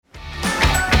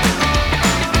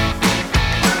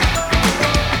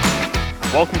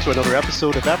welcome to another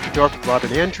episode of After Dark with Rob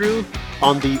and Andrew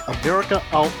on the America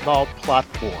Out Loud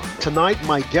platform. Tonight,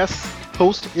 my guest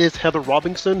host is Heather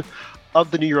Robinson of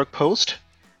the New York Post,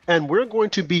 and we're going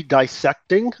to be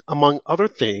dissecting, among other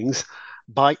things,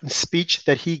 Biden's speech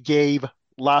that he gave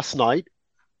last night.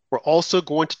 We're also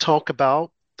going to talk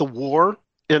about the war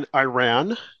in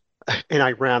Iran.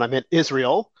 I meant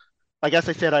Israel. I guess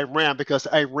I said Iran because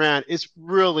Iran is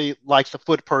really like the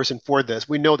foot person for this.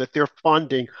 We know that they're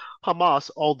funding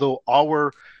Hamas, although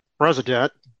our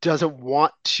president doesn't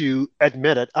want to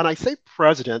admit it. And I say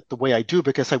president the way I do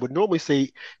because I would normally say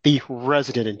the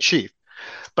resident in chief.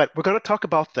 But we're going to talk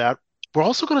about that. We're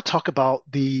also going to talk about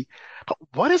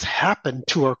what has happened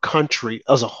to our country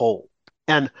as a whole.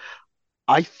 And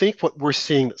I think what we're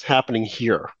seeing that's happening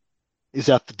here is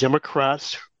that the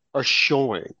Democrats are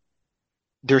showing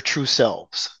their true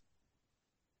selves.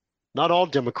 Not all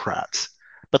Democrats,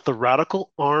 but the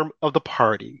radical arm of the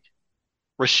party,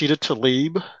 Rashida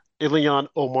Tlaib, Ilhan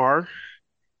Omar,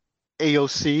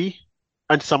 AOC,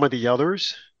 and some of the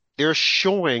others, they're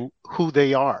showing who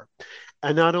they are.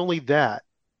 And not only that,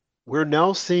 we're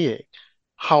now seeing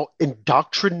how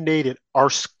indoctrinated our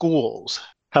schools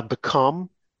have become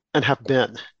and have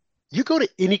been. You go to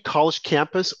any college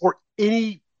campus or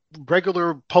any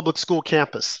regular public school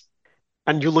campus,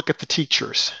 and you look at the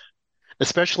teachers,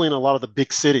 especially in a lot of the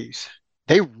big cities,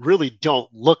 they really don't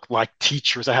look like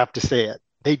teachers, I have to say it.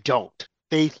 They don't.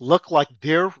 They look like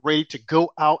they're ready to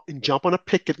go out and jump on a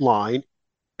picket line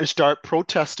and start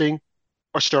protesting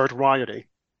or start rioting.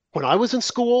 When I was in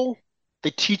school,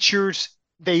 the teachers,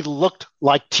 they looked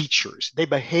like teachers. They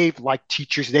behaved like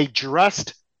teachers. They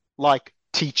dressed like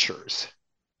teachers.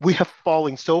 We have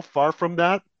fallen so far from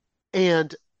that.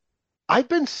 And I've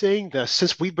been saying this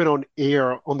since we've been on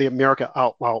air on the America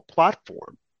Out Loud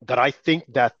platform, that I think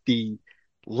that the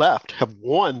left have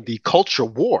won the culture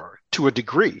war to a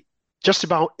degree. Just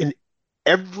about in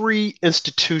every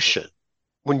institution,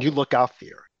 when you look out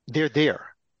there, they're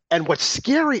there. And what's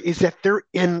scary is that they're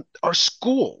in our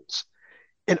schools,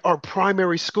 in our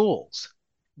primary schools,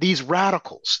 these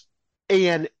radicals.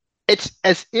 And it's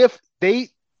as if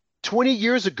 20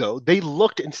 years ago, they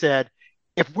looked and said,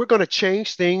 if we're going to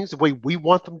change things the way we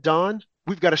want them done,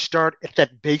 we've got to start at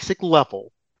that basic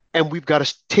level. And we've got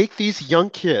to take these young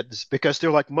kids, because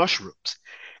they're like mushrooms,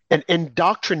 and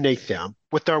indoctrinate them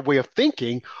with our way of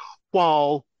thinking,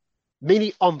 while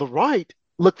many on the right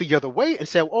look the other way and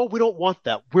say, oh, we don't want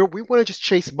that. We want to just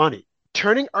chase money,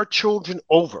 turning our children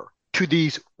over to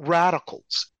these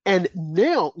radicals. And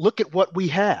now look at what we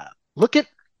have. Look at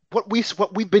what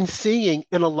we've been seeing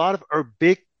in a lot of our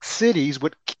big cities,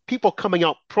 with people coming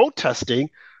out protesting,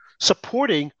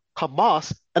 supporting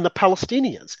Hamas and the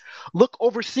Palestinians. Look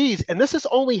overseas, and this is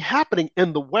only happening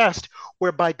in the West,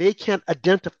 whereby they can't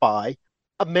identify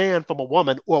a man from a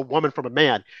woman or a woman from a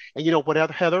man. And you know what,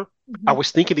 Heather? Mm-hmm. I was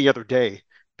thinking the other day,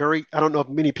 I don't know if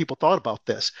many people thought about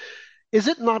this. Is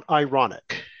it not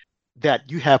ironic that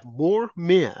you have more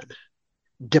men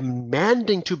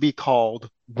demanding to be called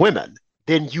women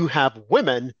than you have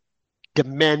women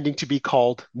demanding to be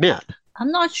called men? I'm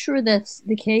not sure that's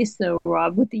the case, though,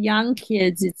 Rob. With the young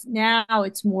kids, it's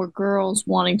more girls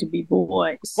wanting to be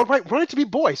boys. Well, right, wanting to be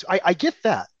boys. I get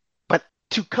that. But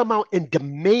to come out and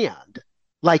demand,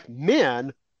 like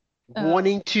men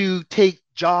wanting to take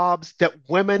jobs that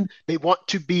women, they want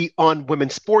to be on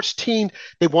women's sports team,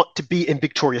 they want to be in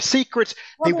Victoria's Secrets.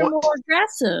 Well, they're more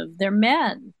aggressive. They're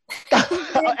men.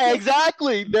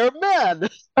 Exactly. They're men.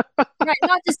 Right.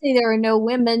 Not to say there are no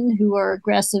women who are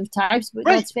aggressive types, but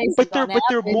let's face it,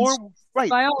 they're more right.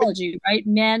 Biology, right?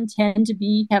 Men tend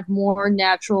to have more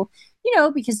natural,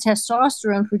 because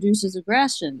testosterone produces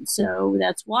aggression. So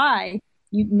that's why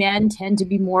men tend to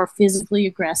be more physically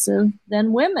aggressive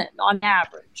than women on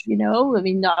average. We know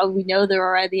there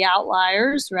are the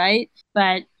outliers, right?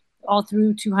 But all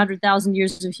through 200,000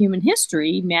 years of human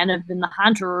history, men have been the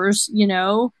hunters,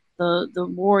 the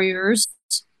warriors.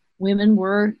 Women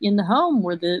were in the home,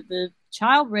 were the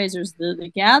child raisers, the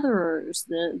gatherers,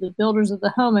 the builders of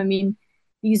the home. I mean,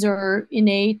 these are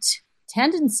innate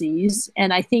tendencies.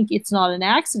 And I think it's not an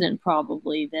accident,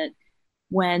 probably, that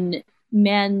when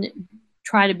men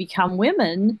try to become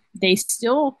women, they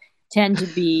still tend to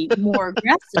be more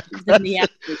aggressive than the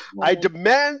average woman. I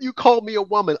demand you call me a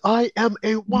woman. I am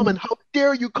a woman. How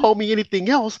dare you call me anything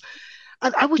else?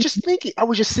 And I was just thinking,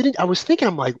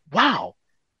 I'm like, wow,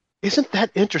 isn't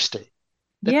that interesting?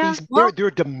 That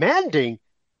they're demanding,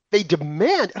 they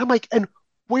demand. And I'm like, and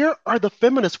where are the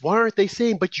feminists? Why aren't they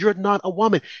saying, but you're not a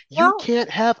woman. You can't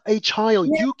have a child.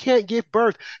 Yeah. You can't give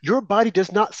birth. Your body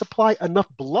does not supply enough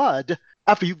blood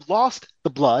after you've lost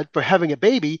the blood for having a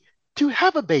baby to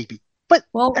have a baby. But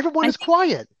Well, everyone I is think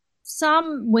quiet.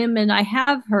 some women, I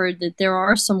have heard that there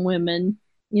are some women,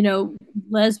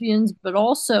 lesbians, but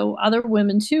also other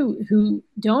women too, who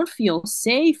don't feel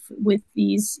safe with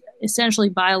these essentially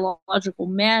biological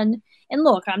men. And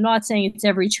look, I'm not saying it's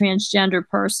every transgender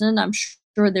person. I'm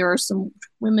sure there are some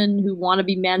women who want to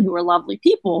be men who are lovely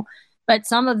people, but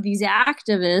some of these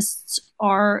activists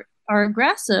are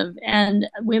aggressive, and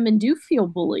women do feel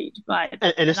bullied by them.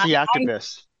 And And it's the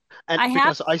activists. And I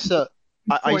have because I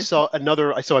reports. saw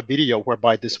I saw a video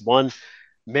whereby this one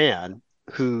man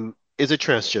who is a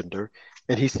transgender,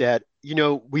 and he said,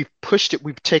 we've pushed it,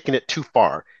 we've taken it too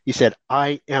far. He said,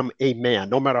 I am a man.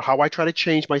 No matter how I try to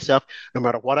change myself, no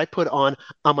matter what I put on,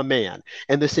 I'm a man.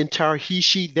 And this entire he,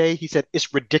 she, they, he said,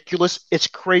 it's ridiculous, it's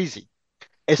crazy.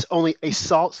 It's only a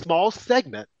small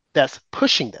segment that's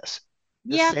pushing this.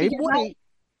 The Yeah, same because way.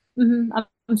 I'm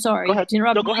Go sorry ahead. to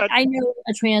interrupt. No, go ahead. I know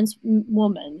a trans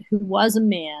woman who was a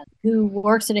man who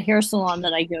works at a hair salon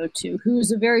that I go to,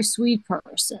 who's a very sweet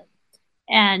person.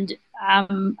 And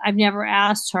I've never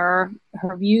asked her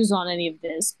views on any of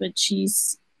this, but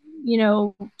she's,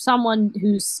 someone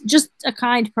who's just a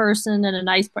kind person and a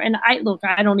nice person. And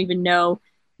I don't even know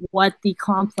what the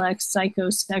complex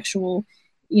psychosexual,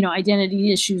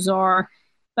 identity issues are,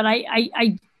 but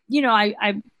I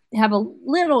have a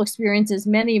little experience, as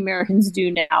many Americans do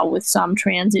now, with some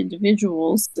trans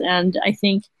individuals, and I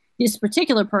think this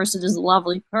particular person is a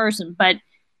lovely person, but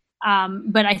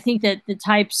I think that the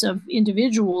types of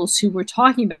individuals who we're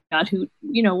talking about, who,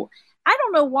 I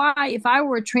don't know why, if I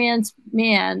were a trans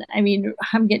man, I mean,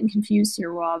 I'm getting confused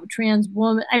here, Rob, a trans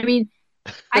woman, I mean,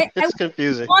 I It's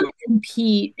confusing. want to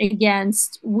compete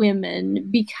against women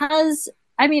because,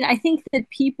 I mean, I think that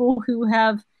people who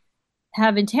have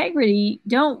integrity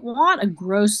don't want a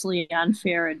grossly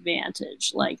unfair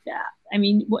advantage like that. I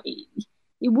mean,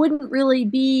 it wouldn't really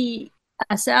be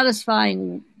a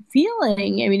satisfying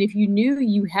feeling. I mean, if you knew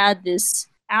you had this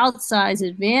outsized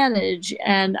advantage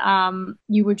and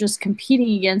you were just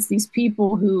competing against these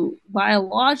people who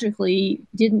biologically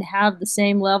didn't have the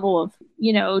same level of,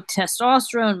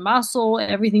 testosterone, muscle,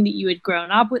 everything that you had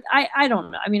grown up with. I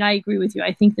don't know. I mean, I agree with you.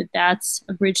 I think that that's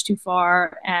a bridge too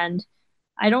far. And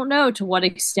I don't know to what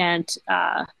extent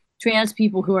trans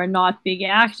people who are not big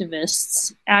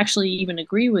activists actually even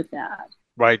agree with that.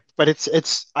 Right. But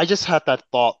I just had that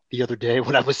thought the other day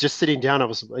when I was just sitting down. I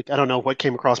was like, I don't know what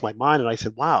came across my mind. And I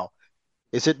said, wow,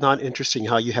 is it not interesting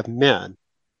how you have men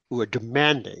who are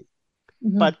demanding?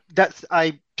 Mm-hmm. But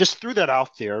I just threw that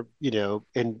out there,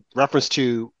 in reference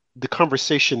to the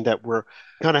conversation that we're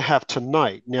going to have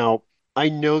tonight. Now, I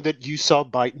know that you saw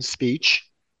Biden's speech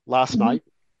last Mm-hmm. night.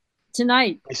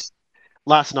 Tonight.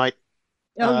 Last night,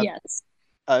 Oh, uh, yes.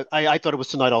 I thought it was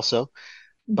tonight also,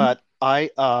 Mm-hmm. but I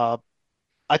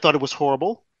thought it was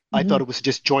horrible. I Mm-hmm. thought it was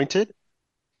disjointed.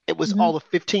 It was Mm-hmm. all of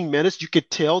 15 minutes. You could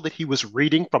tell that he was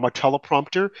reading from a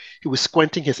teleprompter. He was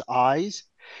squinting his eyes.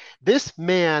 This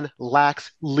man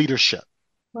lacks leadership.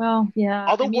 Well, yeah.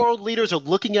 I Other mean, world leaders are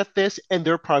looking at this and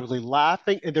they're probably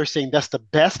laughing and they're saying, that's the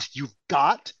best you've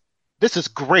got. This is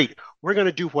great. We're going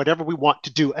to do whatever we want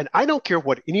to do. And I don't care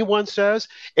what anyone says.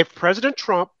 If President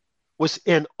Trump was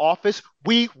in office,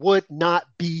 we would not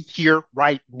be here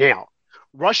right now.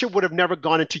 Russia would have never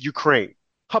gone into Ukraine.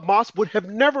 Hamas would have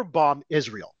never bombed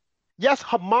Israel. Yes,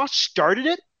 Hamas started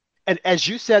it. And as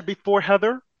you said before,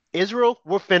 Heather, Israel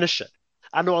will finish it.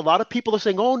 I know a lot of people are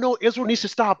saying, oh, no, Israel needs to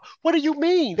stop. What do you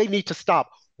mean they need to stop?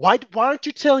 Why aren't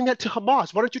you telling that to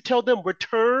Hamas? Why don't you tell them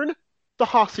return the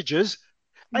hostages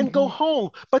and go mm-hmm. home?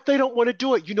 But they don't want to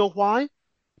do it. You know why?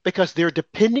 Because they're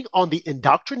depending on the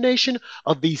indoctrination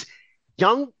of these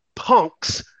young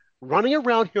punks running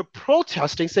around here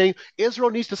protesting, saying Israel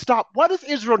needs to stop. Why does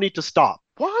Israel need to stop?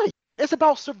 Why? It's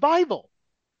about survival.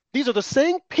 These are the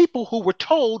same people who were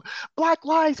told Black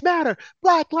Lives Matter,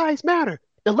 Black Lives Matter.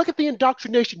 Now look at the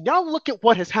indoctrination. Now look at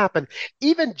what has happened.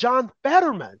 Even John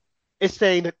Fetterman is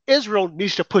saying that Israel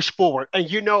needs to push forward. And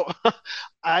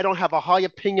I don't have a high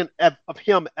opinion of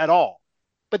him at all.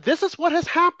 But this is what has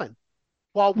happened.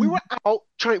 While we Mm-hmm. were out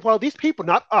trying, while these people,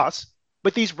 not us,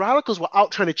 but these radicals were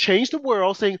out trying to change the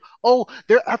world, saying, oh,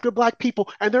 they're after Black people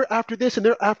and they're after this and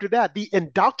they're after that. The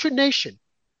indoctrination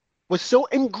was so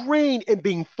ingrained in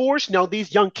being forced. Now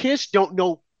these young kids don't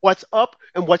know what's up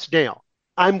and what's down.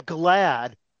 I'm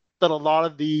glad that a lot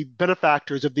of the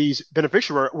benefactors of these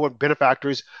beneficiary or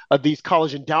benefactors of these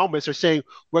college endowments are saying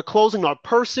we're closing our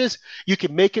purses. You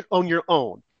can make it on your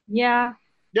own. Yeah.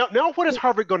 Now, what is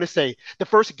Harvard going to say? The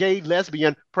first gay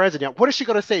lesbian president. What is she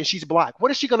going to say? And she's Black.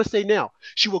 What is she going to say now?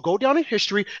 She will go down in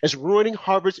history as ruining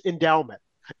Harvard's endowment.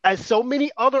 As so many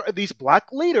other of these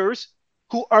Black leaders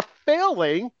who are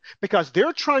failing because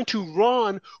they're trying to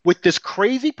run with this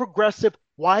crazy progressive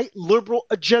white liberal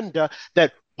agenda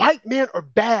that white men are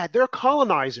bad, they're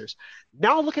colonizers.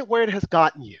 Now look at where it has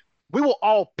gotten you. We will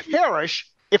all perish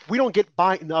if we don't get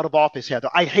Biden out of office, Heather.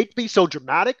 I hate to be so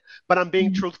dramatic, but I'm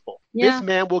being truthful. This Yeah,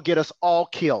 man will get us all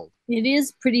killed. it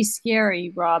is pretty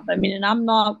scary, Rob. I mean, and I'm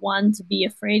not one to be a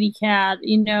fraidy cat,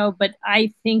 but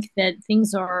I think that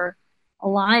things are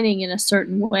aligning in a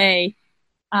certain way.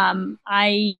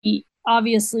 I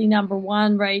obviously, number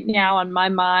one right now on my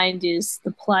mind is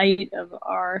the plight of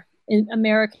our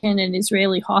American and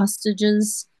Israeli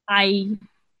hostages. I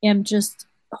am just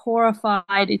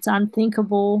horrified. It's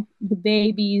unthinkable. The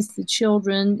babies, the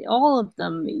children, all of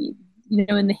them,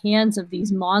 in the hands of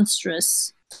these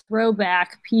monstrous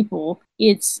throwback people.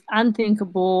 It's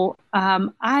unthinkable.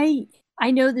 I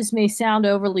know this may sound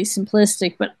overly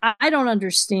simplistic, but I don't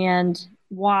understand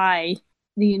why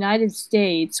the United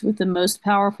States, with the most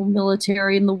powerful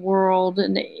military in the world,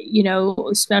 and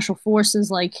special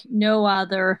forces like no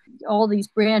other, all these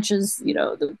branches,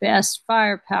 the best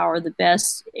firepower, the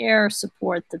best air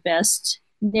support, the best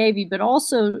navy, but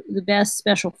also the best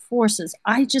special forces.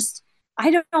 I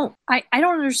don't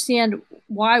understand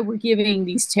why we're giving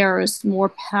these terrorists more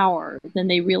power than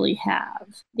they really have.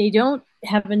 They don't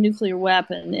have a nuclear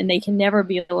weapon, and they can never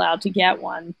be allowed to get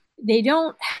one. They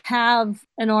don't have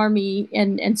an army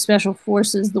and special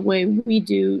forces the way we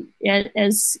do,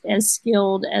 as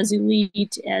skilled, as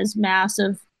elite, as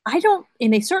massive. I don't,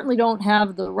 and they certainly don't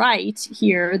have the right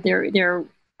here. They're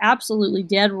absolutely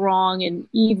dead wrong and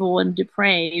evil and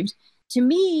depraved. To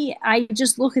me, I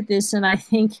just look at this and I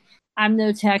think, I'm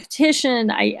no tactician.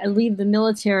 I leave the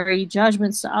military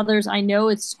judgments to others. I know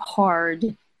it's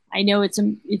hard. I know it's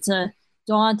a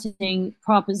daunting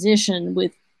proposition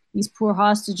with these poor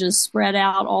hostages spread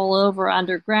out all over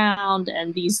underground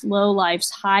and these lowlifes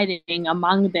hiding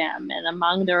among them and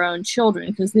among their own children,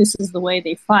 because this is the way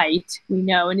they fight. We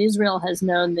know, and Israel has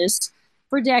known this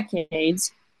for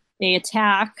decades. They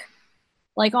attack,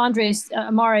 like Amare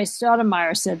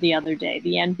Stoudemire said the other day,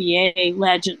 the NBA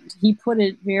legend. He put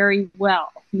it very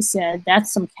well. He said,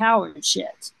 that's some coward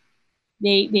shit.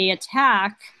 They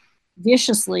attack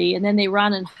viciously, and then they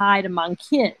run and hide among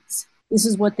kids. This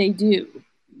is what they do,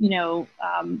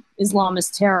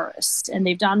 Islamist terrorists. And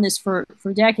they've done this for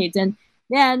decades. And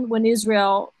then when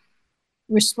Israel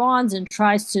responds and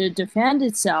tries to defend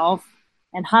itself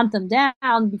and hunt them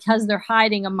down because they're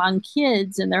hiding among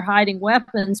kids and they're hiding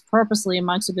weapons purposely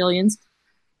among civilians,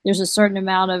 there's a certain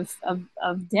amount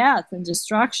of death and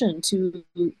destruction to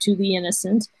the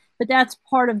innocent. But that's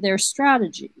part of their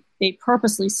strategy. They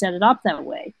purposely set it up that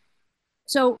way.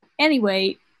 So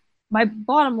anyway, my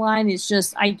bottom line is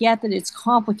just, I get that it's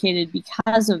complicated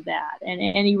because of that, and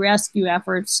any rescue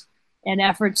efforts and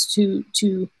efforts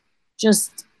to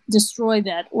just destroy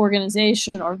that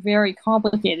organization are very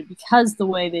complicated because the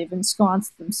way they've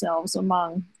ensconced themselves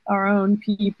among our own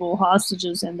people,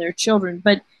 hostages and their children.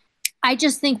 But I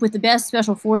just think with the best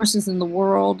special forces in the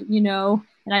world, and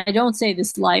I don't say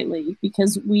this lightly,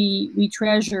 because we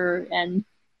treasure and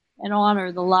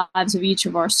honor the lives of each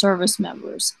of our service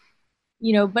members.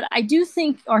 But I do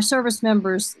think our service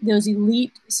members, those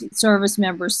elite service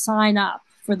members, sign up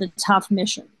for the tough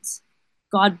missions.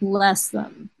 God bless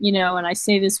them, and I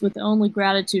say this with only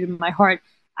gratitude in my heart.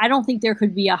 I don't think there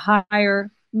could be a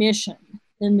higher mission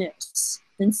than this,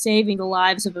 than saving the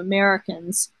lives of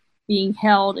Americans being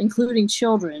held, including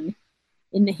children,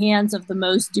 in the hands of the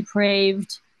most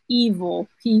depraved, evil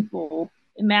people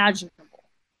imaginable.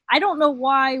 I don't know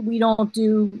why we don't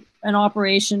do an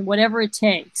operation, whatever it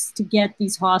takes, to get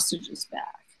these hostages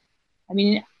back. I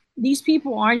mean, these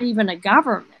people aren't even a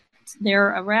government.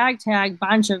 They're a ragtag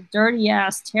bunch of dirty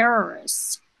ass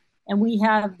terrorists, and we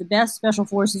have the best special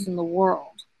forces in the world.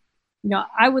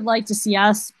 I would like to see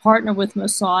us partner with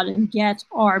Mossad and get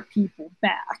our people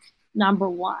back, number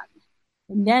one,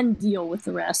 and then deal with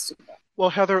the rest of them. Well,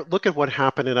 Heather, look at what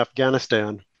happened in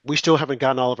Afghanistan. We still haven't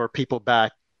gotten all of our people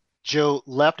back. Joe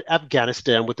left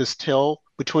Afghanistan with his tail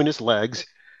between his legs.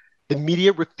 The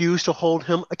media refused to hold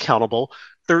him accountable.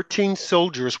 13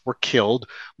 soldiers were killed.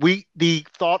 The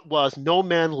thought was no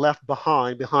man left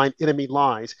behind enemy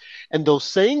lines. And those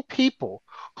same people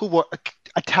who were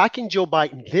attacking Joe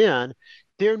Biden then,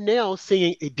 they're now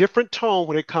singing a different tone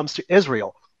when it comes to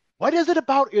Israel. What is it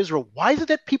about Israel? Why is it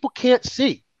that people can't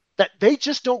see that they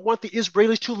just don't want the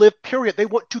Israelis to live, period? They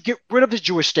want to get rid of the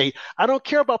Jewish state. I don't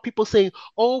care about people saying,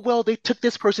 oh, well, they took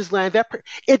this person's land.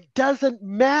 It doesn't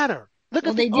matter. Look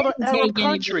at the other Arab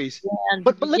countries.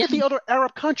 But look at the other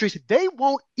Arab countries. They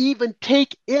won't even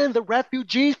take in the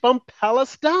refugees from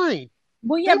Palestine.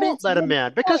 Well, yeah, they won't let them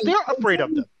in because they're afraid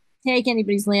of them. take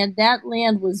anybody's land. That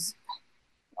land was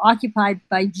occupied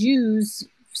by Jews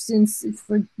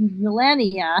for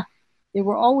millennia. There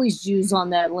were always Jews on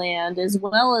that land, as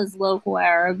well as local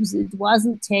Arabs. It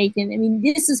wasn't taken. I mean,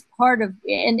 this is part of,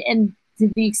 and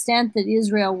to the extent that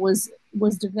Israel was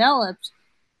developed,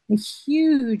 a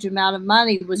huge amount of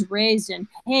money was raised and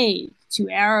paid to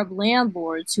Arab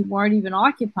landlords who weren't even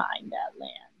occupying that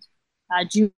land.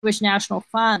 Jewish National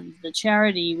Fund, the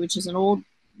charity, which is an old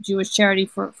Jewish charity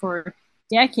for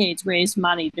decades, raised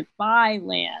money to buy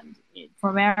land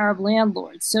from Arab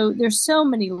landlords. So there's so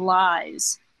many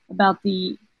lies about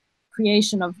the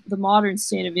creation of the modern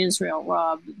state of Israel,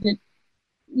 Rob, that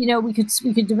we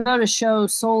could devote a show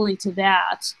solely to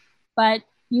that. But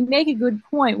you make a good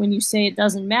point when you say it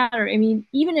doesn't matter. I mean,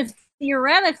 even if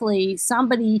theoretically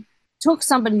somebody took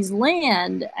somebody's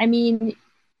land, I mean,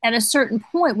 at a certain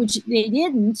point, which they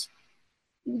didn't,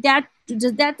 that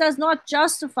does not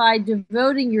justify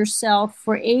devoting yourself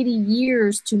for 80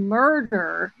 years to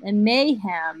murder and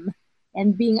mayhem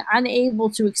and being unable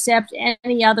to accept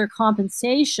any other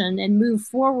compensation and move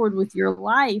forward with your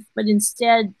life, but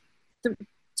instead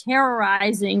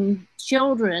terrorizing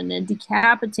children and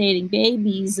decapitating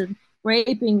babies and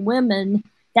raping women.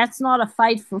 That's not a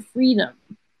fight for freedom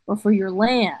or for your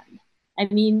land. I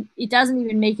mean, it doesn't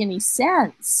even make any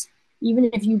sense,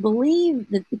 even if you believe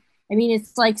that. I mean,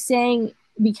 it's like saying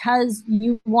because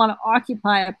you want to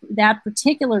occupy that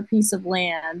particular piece of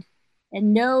land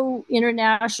and no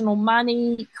international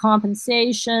money,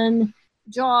 compensation,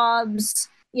 jobs,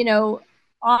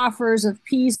 offers of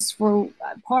peace for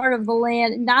part of the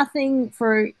land, nothing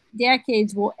for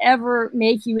decades will ever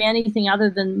make you anything other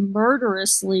than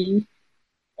murderously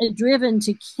driven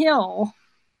to kill.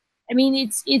 I mean,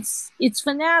 it's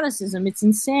fanaticism. It's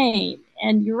insane.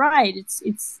 And you're right.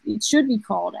 It should be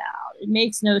called out. It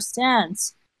makes no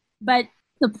sense. But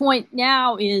the point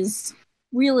now is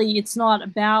really it's not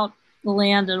about the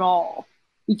land at all.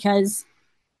 Because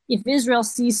if Israel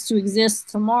ceased to exist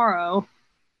tomorrow,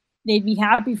 they'd be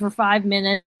happy for 5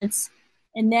 minutes,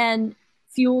 and then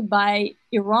fueled by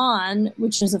Iran,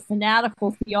 which is a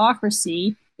fanatical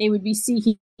theocracy, they would be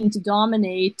seeking to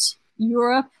dominate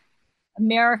Europe,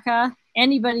 America,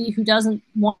 anybody who doesn't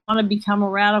want to become a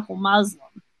radical Muslim.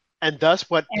 And that's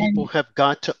what people have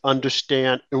got to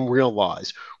understand and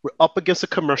realize. We're up against a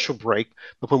commercial break,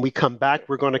 but when we come back,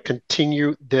 we're going to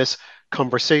continue this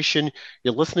conversation.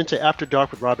 You're listening to After Dark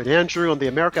with Rob and Andrew on the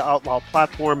America Out Loud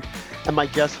platform, and my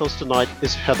guest host tonight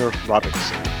is Heather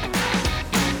Robinson.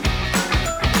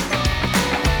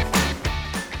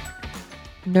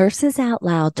 Nurses Out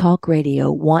Loud Talk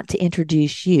Radio want to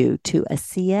introduce you to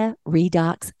ASEA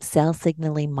Redox Cell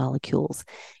Signaling Molecules.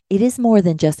 It is more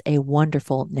than just a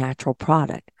wonderful natural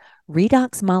product.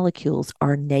 Redox molecules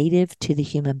are native to the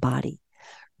human body.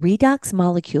 Redox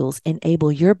molecules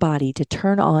enable your body to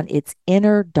turn on its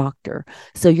inner doctor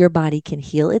so your body can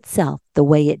heal itself the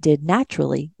way it did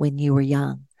naturally when you were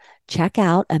young. Check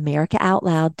out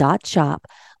americaoutloud.shop,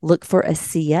 look for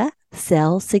ASEA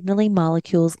Cell Signaling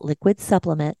Molecules Liquid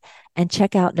Supplement, and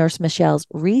check out Nurse Michelle's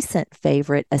recent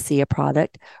favorite ASEA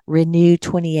product, Renew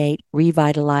 28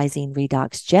 Revitalizing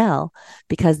Redox Gel,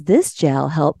 because this gel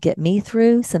helped get me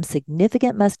through some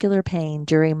significant muscular pain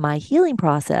during my healing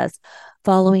process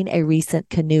following a recent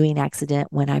canoeing accident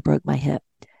when I broke my hip.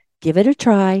 Give it a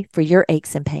try for your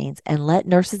aches and pains and let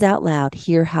Nurses Out Loud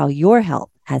hear how your health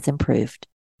has improved.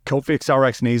 Cofix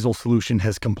RX Nasal Solution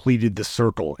has completed the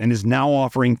circle and is now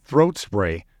offering throat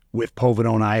spray with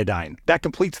povidone iodine. That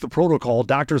completes the protocol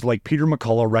doctors like Peter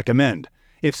McCullough recommend.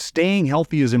 If staying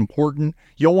healthy is important,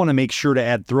 you'll want to make sure to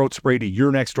add throat spray to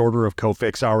your next order of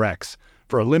Cofix RX.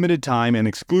 For a limited time and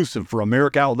exclusive for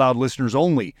America Out Loud listeners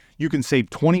only, you can save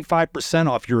 25%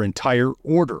 off your entire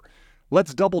order.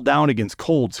 Let's double down against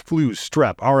colds, flus,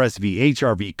 strep, RSV,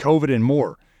 HRV, COVID, and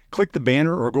more. Click the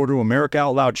banner or go to America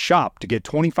Out Loud shop to get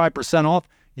 25% off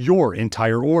your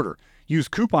entire order. Use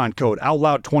coupon code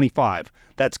OUTLOUD25.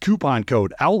 That's coupon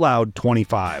code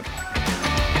OUTLOUD25.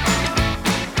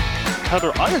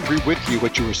 Heather, I agree with you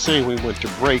what you were saying when we went to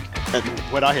break, and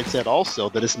what I had said also,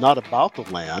 that it's not about the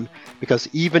land, because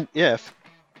even if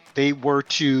they were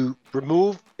to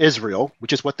remove Israel,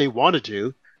 which is what they want to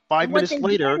do, 5 minutes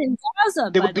later,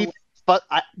 Gaza, they would be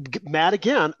mad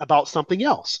again about something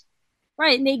else.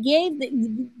 Right, and they gave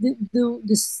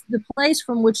the place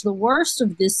from which the worst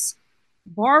of this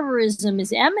barbarism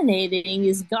is emanating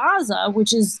is Gaza,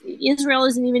 which is Israel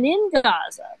isn't even in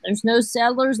Gaza. There's no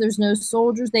settlers, there's no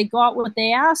soldiers. They got what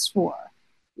they asked for.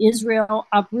 Israel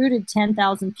uprooted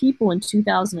 10,000 people in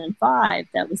 2005.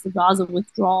 That was the Gaza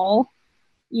withdrawal.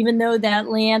 Even though that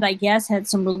land, I guess, had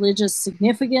some religious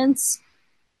significance,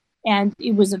 And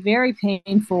it was a very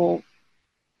painful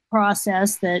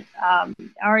process that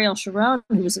Ariel Sharon,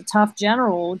 who was a tough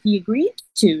general, he agreed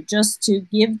to, just to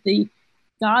give the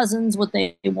Gazans what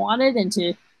they wanted and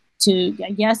to I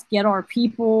guess get our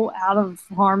people out of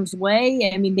harm's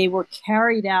way. I mean, they were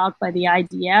carried out by the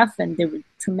IDF, and there were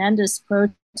tremendous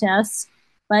protests.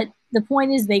 But the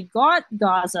point is, they got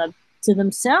Gaza to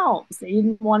themselves. They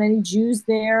didn't want any Jews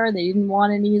there. They didn't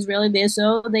want any Israeli there.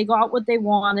 So they got what they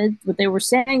wanted, what they were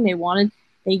saying they wanted.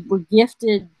 They were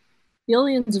gifted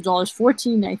billions of dollars,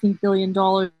 14, I think, $billion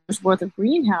worth of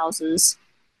greenhouses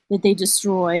that they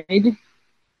destroyed.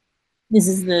 This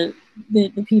is the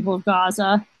people of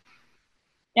Gaza.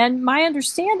 And my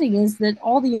understanding is that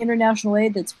all the international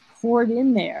aid that's poured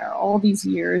in there all these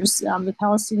years, the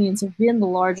Palestinians have been the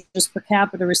largest per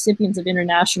capita recipients of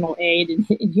international aid in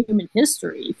human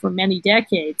history for many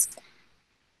decades.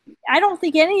 I don't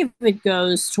think any of it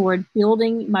goes toward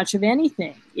building much of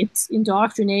anything. It's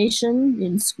indoctrination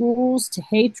in schools to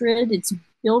hatred. It's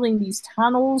building these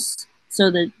tunnels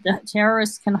so that the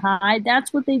terrorists can hide.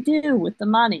 That's what they do with the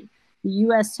money, the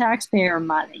U.S. taxpayer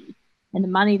money, and the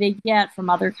money they get from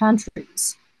other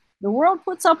countries. The world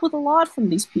puts up with a lot from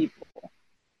these people.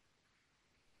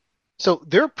 So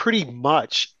they're pretty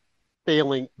much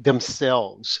failing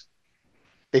themselves.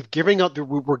 They've given up.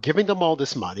 We're giving them all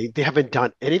this money. They haven't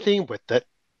done anything with it.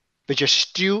 They just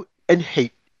stew and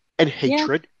hate and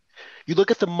hatred. Yeah. You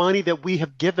look at the money that we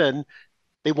have given.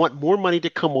 They want more money to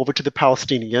come over to the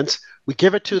Palestinians. We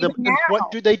give it to them. And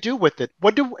what do they do with it?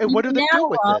 What do they do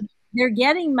with it? They're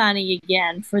getting money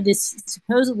again for this,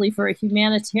 supposedly for a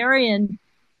humanitarian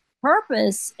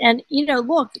purpose. And,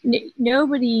 look,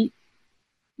 nobody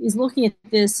is looking at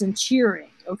this and cheering,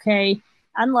 okay?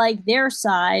 Unlike their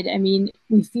side, I mean,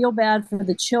 we feel bad for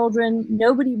the children.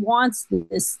 Nobody wants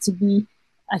this to be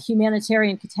a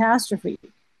humanitarian catastrophe.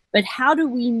 But how do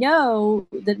we know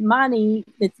that money,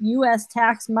 that U.S.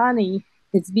 tax money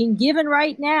that's being given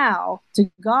right now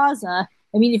to Gaza,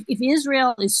 I mean, if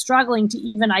Israel is struggling to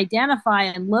even identify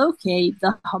and locate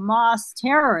the Hamas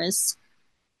terrorists,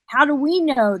 how do we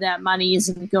know that money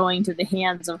isn't going to the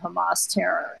hands of Hamas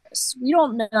terrorists? We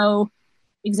don't know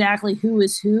exactly who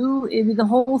is who. The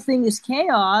whole thing is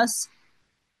chaos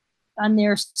on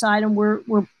their side, and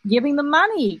we're giving them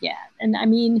money again. And I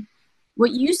mean,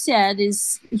 what you said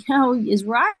is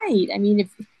right. I mean, if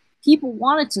people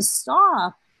wanted to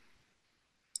stop,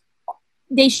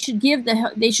 they should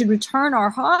return our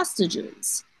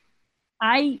hostages.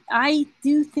 I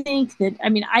do think that, I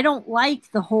mean, I don't like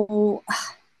the whole,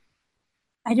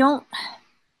 I don't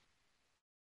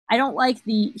like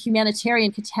the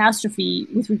humanitarian catastrophe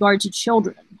with regard to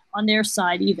children on their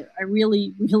side either. I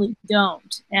really, really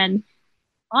don't. And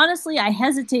honestly, I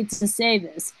hesitate to say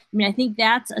this. I mean, I think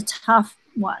that's a tough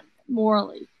one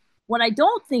morally. What I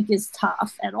don't think is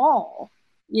tough at all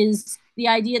is the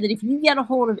idea that if you get a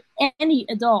hold of any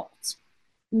adult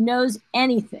who knows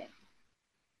anything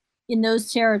in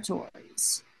those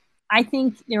territories, I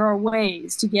think there are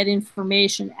ways to get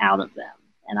information out of them.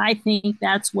 And I think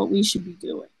that's what we should be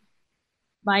doing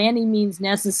by any means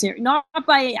necessary. Not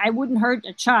by, I wouldn't hurt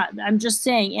a child. I'm just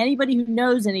saying anybody who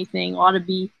knows anything ought to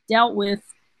be dealt with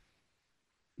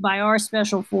by our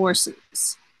special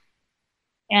forces.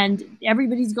 And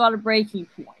everybody's got a breaking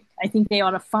point. I think they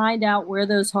ought to find out where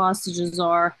those hostages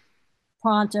are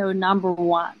pronto, number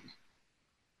one.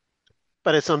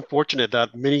 But it's unfortunate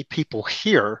that many people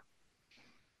here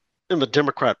in the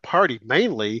Democrat Party,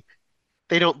 mainly,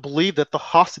 they don't believe that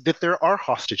that there are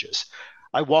hostages.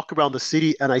 I walk around the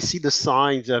city and I see the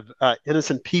signs of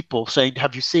innocent people saying,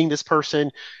 "Have you seen this person?"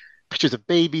 Pictures of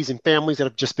babies and families that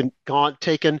have just been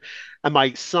taken. And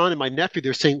my son and my nephew,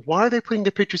 they're saying, "Why are they putting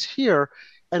the pictures here?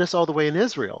 And it's all the way in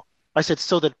Israel." I said,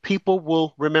 so that people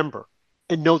will remember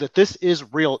and know that this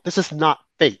is real. This is not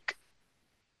fake.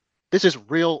 This is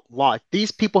real life.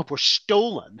 These people were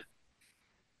stolen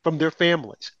from their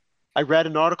families. I read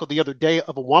an article the other day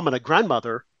of a woman, a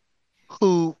grandmother,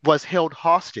 who was held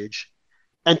hostage.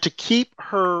 And to keep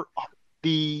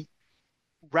the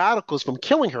radicals from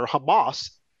killing her,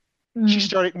 Hamas, she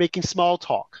started making small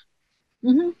talk.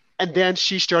 Mm-hmm. And then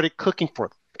she started cooking for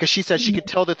them because she said she could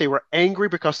tell that they were angry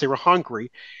because they were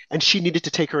hungry and she needed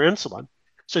to take her insulin.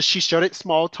 So she started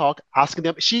small talk, asking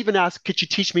them. She even asked, "Could you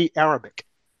teach me Arabic?"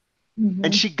 Mm-hmm.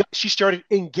 And she started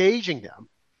engaging them.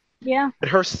 Yeah. And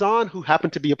her son, who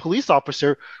happened to be a police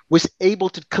officer, was able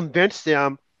to convince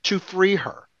them to free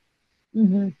her.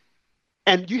 Mm-hmm.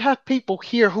 And you have people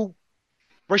here who,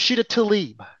 Rashida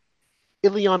Tlaib,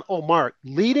 Ilhan Omar,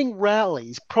 leading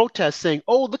rallies, protests, saying,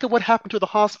 "Oh, look at what happened to the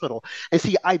hospital." And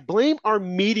see, I blame our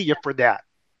media for that,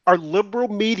 our liberal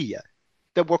media.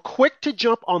 that were quick to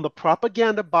jump on the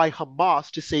propaganda by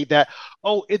Hamas to say that,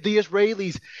 oh, the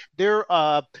Israelis,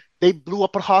 they blew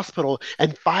up a hospital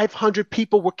and 500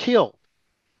 people were killed.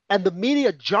 And the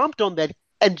media jumped on that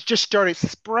and just started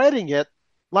spreading it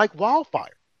like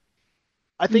wildfire.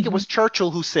 I think it Mm-hmm. was Churchill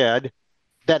who said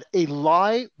that a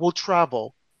lie will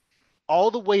travel all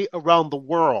the way around the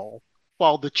world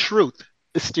while the truth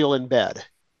is still in bed.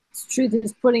 Truth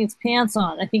is putting its pants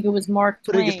on. I think it was Mark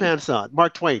Putting his Twain. pants on,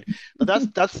 Mark Twain. But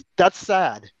that's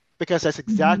sad because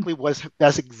Mm-hmm.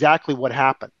 that's exactly what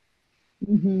happened.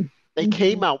 Mm-hmm. They Mm-hmm.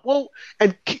 came out. Well,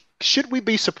 and should we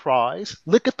be surprised?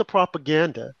 Look at the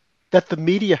propaganda that the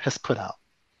media has put out,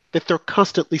 that they're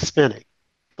constantly spinning.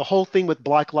 The whole thing with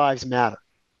Black Lives Matter.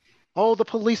 Oh, the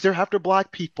police, they're after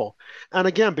black people. And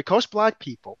again, because black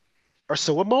people are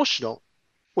so emotional,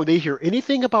 when they hear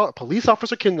anything about a police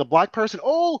officer killing a black person,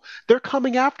 oh, they're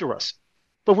coming after us.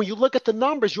 But when you look at the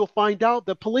numbers, you'll find out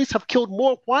that police have killed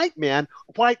more white women,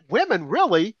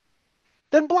 really,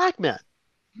 than black men.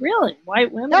 Really?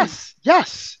 White women? Yes,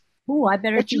 yes. Ooh, I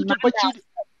better But you keep my do,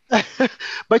 but you,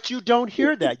 but you don't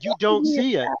hear that. You don't mouth.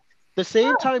 see it. The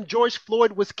same time George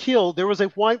Floyd was killed, there was a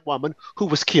white woman who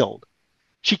was killed.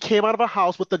 She came out of a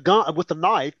house with a gun, with a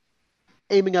knife,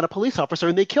 aiming at a police officer,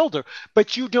 and they killed her.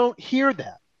 But you don't hear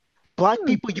that. Black Hmm.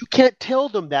 people, you can't tell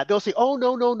them that. They'll say, "Oh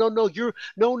no, no, no,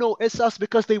 no, no, it's us,"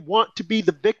 because they want to be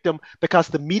the victim because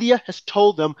the media has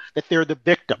told them that they're the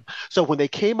victim. So when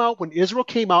Israel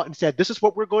came out and said, "This is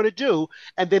what we're going to do,"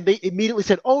 and then they immediately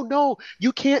said, "Oh no,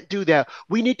 you can't do that.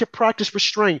 We need to practice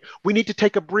restraint. We need to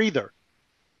take a breather."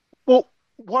 Well,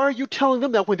 why are you telling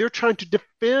them that when they're trying to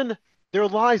defend their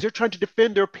lives, they're trying to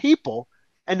defend their people?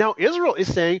 And now Israel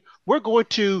is saying, we're going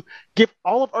to give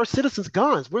all of our citizens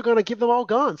guns. We're going to give them all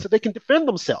guns so they can defend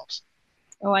themselves.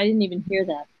 Oh, I didn't even hear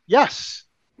that. Yes,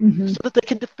 Mm-hmm. so that they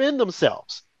can defend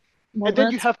themselves. Well, And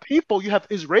then that's you have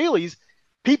Israelis,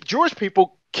 Jewish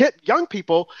people, young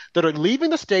people that are leaving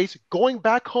the States, going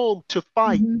back home to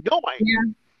fight, mm-hmm.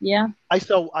 knowing. Yeah, yeah.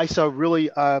 I saw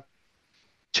really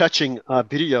touching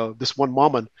video of this one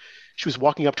woman. She was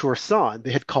walking up to her son.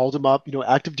 They had called him up,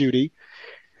 active duty,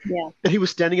 Yeah. and he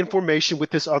was standing in formation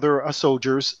with his other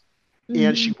soldiers. And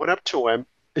Mm-hmm. she went up to him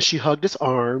and she hugged his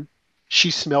arm.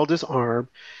 She smelled his arm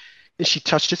and she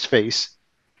touched his face.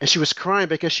 And she was crying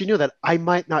because she knew that I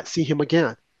might not see him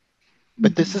again.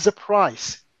 But this Mm-hmm. is a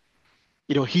price.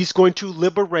 He's going to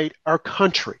liberate our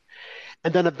country.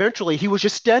 And then eventually he was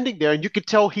just standing there and you could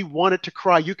tell he wanted to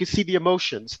cry. You could see the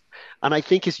emotions. And I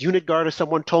think his unit guard or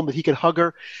someone told him that he could hug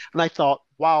her. And I thought,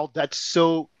 wow, that's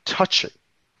so touching.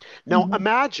 Now Mm-hmm.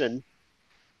 imagine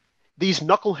these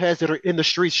knuckleheads that are in the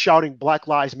streets shouting Black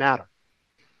Lives Matter.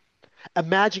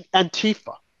 Imagine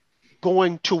Antifa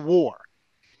going to war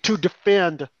to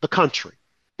defend the country.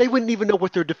 They wouldn't even know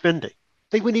what they're defending.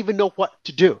 They wouldn't even know what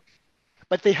to do.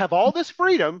 But they have all this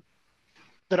freedom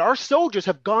that our soldiers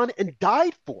have gone and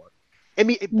died for. I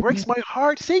mean, it Mm-hmm. breaks my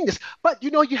heart seeing this. But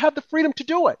you have the freedom to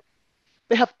do it.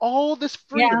 They have all this Yeah,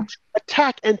 freedom to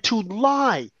attack and to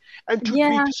lie and to be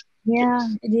yeah, yeah.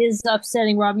 destructive. It is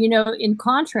upsetting, Rob. In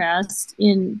contrast,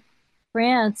 in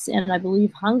France and I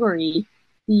believe Hungary,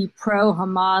 the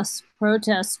pro-Hamas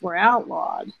protests were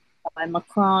outlawed by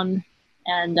Macron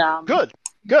and Good,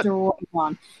 good.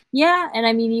 Orban. Yeah, and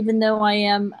I mean, even though I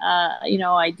am,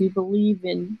 I do believe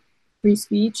in free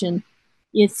speech, and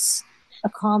it's a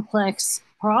complex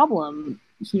problem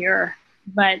here.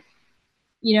 But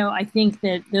I think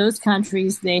that those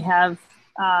countries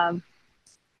um,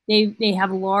 they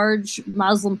have large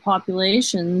Muslim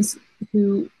populations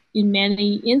who, in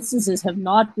many instances, have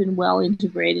not been well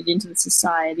integrated into the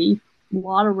society. A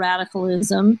lot of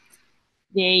radicalism.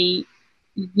 They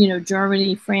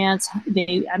Germany, France,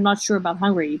 I'm not sure about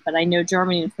Hungary, but I know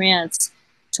Germany and France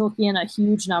took in a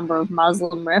huge number of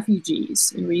Muslim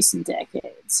refugees in recent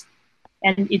decades.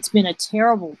 And it's been a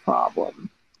terrible problem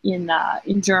in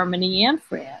Germany and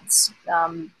France. I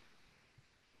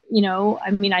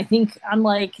mean, I think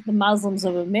unlike the Muslims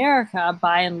of America,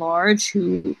 by and large,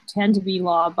 who tend to be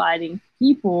law-abiding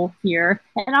people here,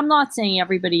 and I'm not saying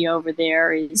everybody over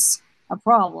there is a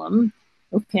problem.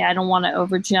 Okay, I don't want to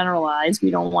overgeneralize.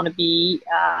 We don't want to be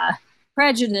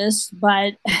prejudiced,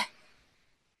 but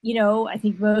I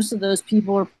think most of those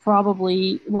people are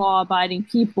probably law-abiding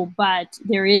people. But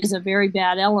there is a very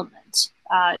bad element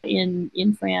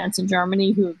in France and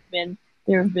Germany who have been.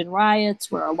 There have been riots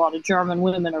where a lot of German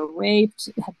women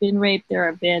have been raped. There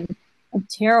have been a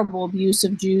terrible abuse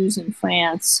of Jews in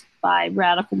France by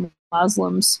radical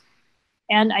Muslims.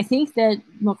 And I think that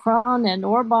Macron and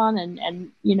Orban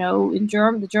and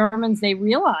the Germans, they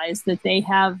realize that they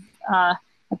have a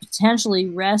potentially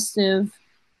restive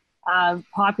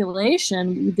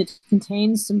population that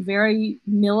contains some very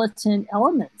militant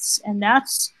elements. And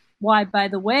that's why, by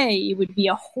the way, it would be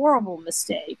a horrible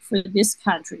mistake for this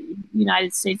country, the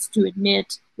United States, to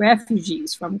admit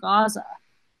refugees from Gaza.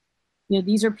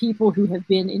 These are people who have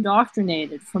been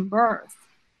indoctrinated from birth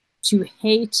to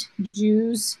hate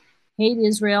Jews, hate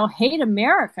Israel, hate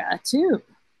America too.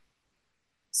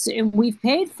 So, and we've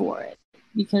paid for it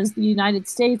because the United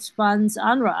States funds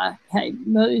UNRWA,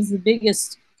 is the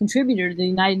biggest contributor to the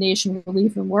United Nations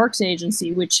Relief and Works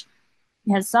Agency, which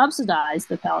has subsidized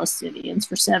the Palestinians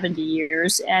for 70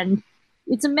 years. And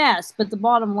it's a mess. But the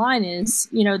bottom line is,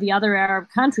 the other Arab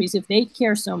countries, if they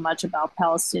care so much about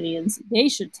Palestinians, they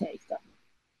should take them.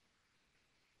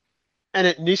 And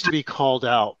it needs to be called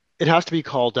out. It has to be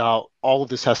called out. All of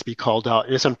this has to be called out.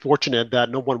 And it's unfortunate that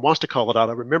no one wants to call it out.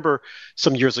 I remember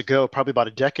some years ago, probably about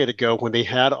a decade ago, when they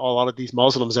had a lot of these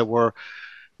Muslims that were,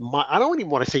 I don't even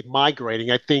want to say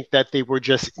migrating. I think that they were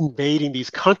just invading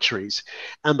these countries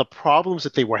and the problems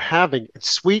that they were having in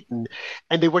Sweden,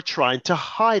 and they were trying to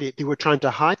hide it. They were trying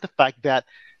to hide the fact that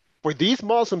for these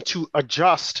Muslims to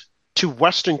adjust to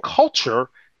Western culture,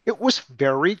 it was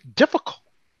very difficult.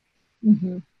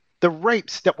 Mm-hmm. The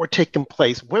rapes that were taking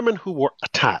place, women who were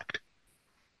attacked.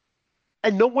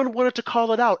 And no one wanted to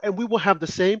call it out. And we will have the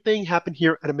same thing happen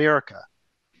here in America.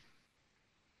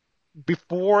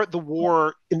 Before the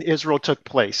war in Israel took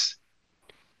place,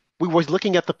 we were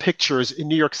looking at the pictures in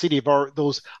New York City of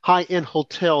those high-end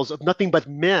hotels of nothing but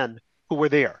men who were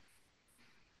there,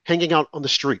 hanging out on the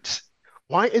streets.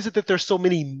 Why is it that there's so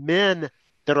many men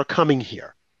that are coming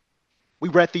here? We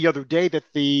read the other day that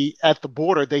at the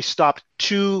border, they stopped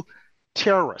two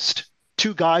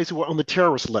guys who were on the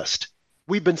terrorist list.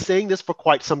 We've been saying this for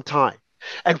quite some time.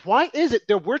 And why is it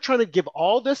that we're trying to give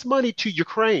all this money to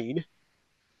Ukraine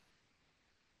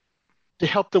to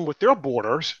help them with their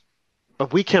borders,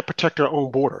 but we can't protect our own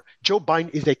border? Joe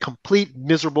Biden is a complete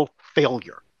miserable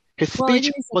failure. His speech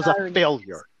was a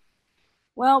failure.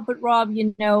 Well, but Rob,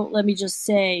 let me just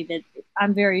say that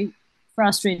I'm very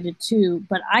frustrated too,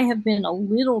 but I have been a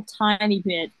little tiny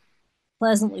bit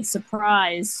pleasantly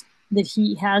surprised that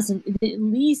he hasn't, at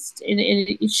least,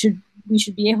 we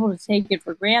should be able to take it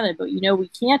for granted, but we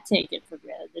can't take it for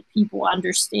granted that people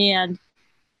understand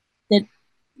that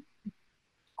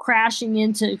crashing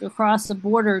across the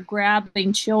border,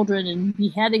 grabbing children and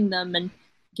beheading them and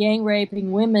gang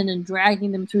raping women and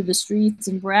dragging them through the streets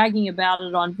and bragging about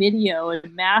it on video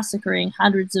and massacring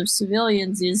hundreds of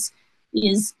civilians is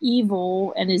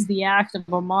evil and is the act of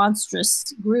a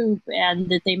monstrous group, and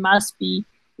that they must be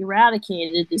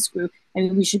eradicated, this group. I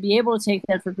mean, we should be able to take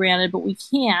that for granted, but we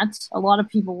can't. A lot of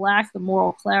people lack the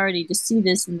moral clarity to see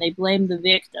this, and they blame the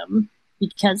victim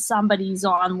because somebody's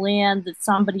on land that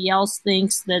somebody else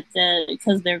thinks that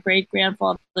because their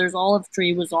great-grandfather's olive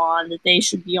tree was on, that they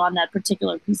should be on that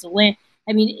particular piece of land.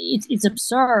 I mean, it's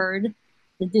absurd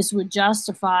that this would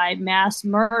justify mass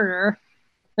murder.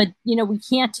 But, we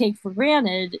can't take for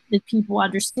granted that people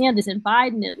understand this. And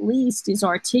Biden, at least, is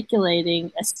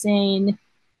articulating a sane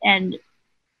and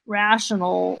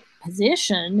rational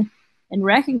position and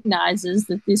recognizes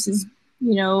that this is,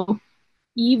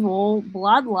 evil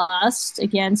bloodlust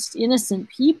against innocent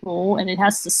people, and it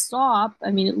has to stop. I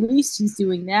mean, at least he's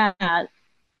doing that.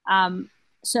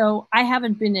 So I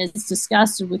haven't been as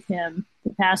disgusted with him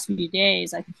the past few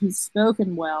days. I think he's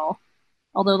spoken well.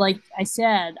 Although, like I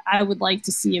said, I would like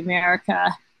to see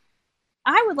America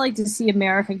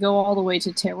go all the way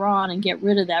to Tehran and get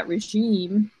rid of that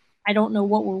regime. I don't know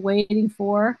what we're waiting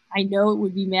for. I know it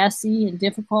would be messy and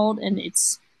difficult, and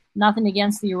it's nothing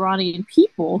against the Iranian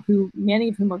people, many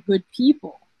of whom are good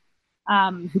people,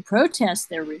 who protest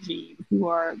their regime, who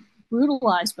are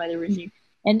brutalized by the regime.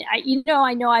 And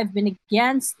I know I've been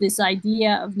against this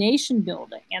idea of nation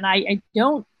building, and I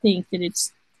don't think that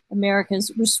it's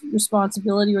America's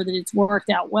responsibility or that it's worked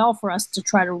out well for us to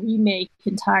try to remake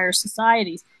entire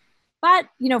societies. But,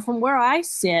 from where I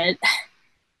sit,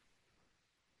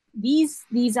 these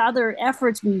other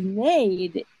efforts we've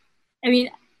made, I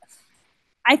mean,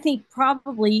 I think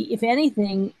probably, if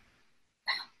anything,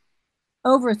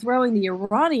 overthrowing the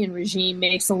Iranian regime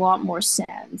makes a lot more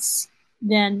sense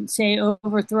than, say,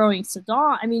 overthrowing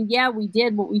Saddam. I mean, yeah, we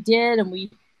did what we did, and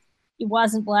it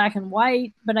wasn't black and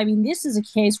white, but I mean, this is a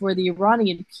case where the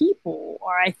Iranian people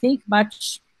are, I think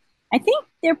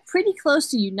they're pretty close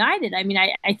to united. I mean,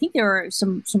 I think there are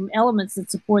some elements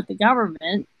that support the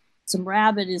government, some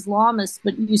rabid Islamists,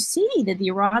 but you see that the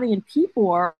Iranian people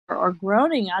are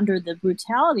groaning under the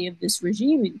brutality of this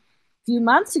regime. A few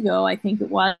months ago, I think it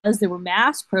was, there were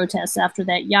mass protests after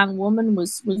that young woman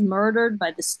was murdered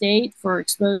by the state for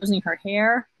exposing her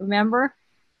hair, remember?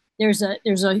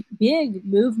 there's a big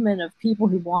movement of people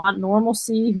who want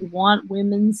normalcy, who want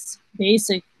women's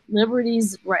basic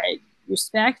liberties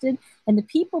respected, and the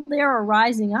people there are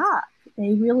rising up.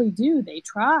 They really do. They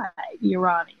try, the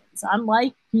Iranians,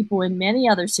 unlike people in many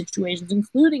other situations,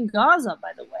 including Gaza,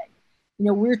 by the way.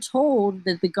 We're told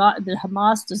that that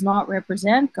Hamas does not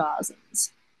represent Gazans.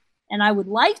 And I would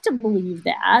like to believe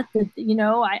that I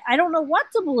don't know what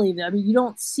to believe. I mean, you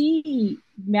don't see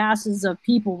masses of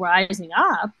people rising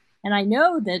up. And I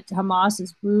know that Hamas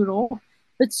is brutal,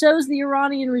 but so is the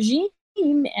Iranian regime.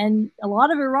 And a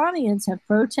lot of Iranians have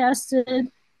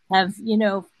protested, have,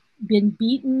 been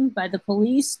beaten by the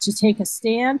police to take a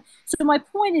stand. So my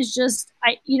point is just,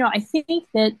 I think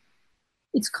that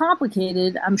it's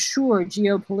complicated, I'm sure,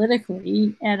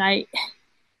 geopolitically.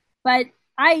 But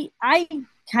I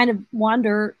kind of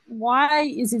wonder, why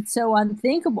is it so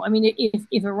unthinkable? I mean,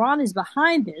 if Iran is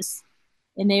behind this,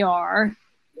 and they are,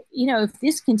 if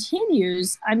this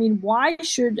continues, I mean, why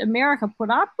should America put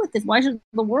up with this? Why should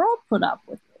the world put up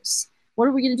with this? What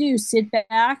are we going to do? Sit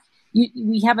back?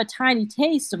 We have a tiny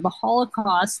taste of the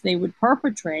Holocaust they would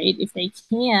perpetrate if they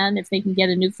can get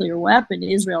a nuclear weapon.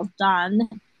 Israel's done,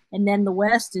 and then the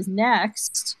West is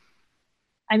next.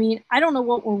 I mean, I don't know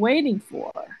what we're waiting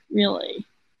for, really.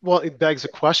 Well, it begs the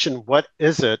question, what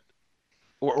is it,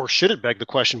 or should it beg the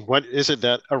question, what is it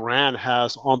that Iran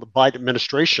has on the Biden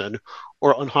administration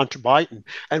or on Hunter Biden?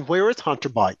 And where is Hunter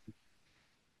Biden?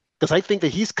 Because I think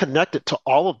that he's connected to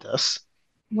all of this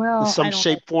in some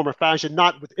shape, form, or fashion,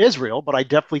 not with Israel, but I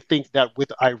definitely think that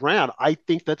with Iran, I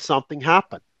think that something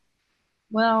happened.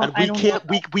 Well, and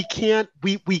we can't,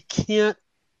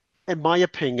 in my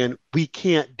opinion, we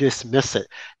can't dismiss it.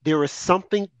 There is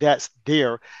something that's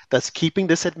keeping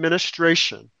this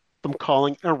administration from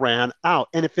calling Iran out.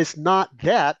 And if it's not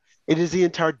that, it is the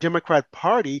entire Democrat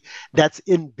Party that's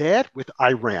in bed with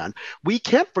Iran. We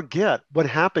can't forget what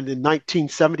happened in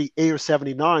 1978 or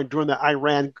 79 during the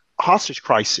Iran hostage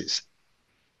crisis.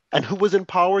 And who was in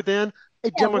power then?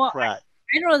 A Democrat. Well,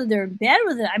 I don't know that they're in bed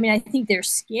with it. I mean, I think they're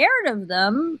scared of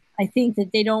them. I think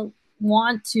that they don't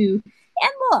want to.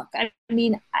 And look, I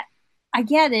mean, I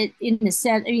get it in a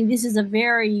sense. I mean, this is a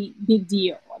very big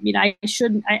deal. I mean, I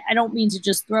don't mean to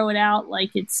just throw it out like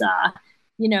it's,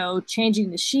 changing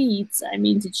the sheets. I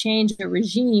mean, to change a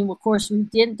regime. Of course,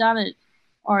 we've done it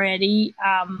already,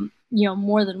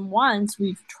 more than once.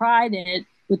 We've tried it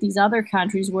with these other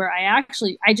countries where I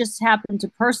just happen to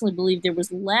personally believe there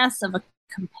was less of a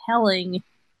compelling,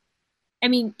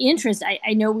 interest.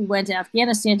 I know we went to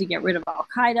Afghanistan to get rid of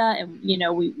Al-Qaeda, and,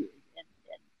 we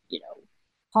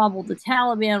hobbled the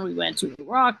Taliban. We went to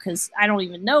Iraq because I don't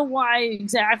even know why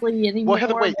exactly anymore. Well,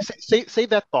 Heather, wait, save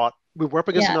that thought. We're up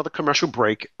against another commercial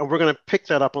break, and we're going to pick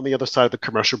that up on the other side of the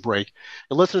commercial break.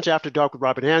 And listen to After Dark with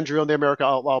Rob and Andrew on the America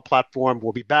Out Loud platform.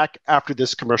 We'll be back after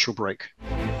this commercial break.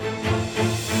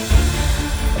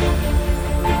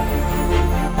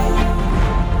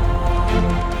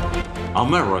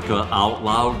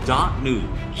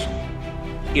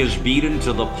 AmericaOutloud.news is beaten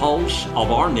to the pulse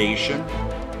of our nation.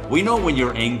 We know when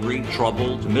you're angry,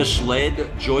 troubled, misled,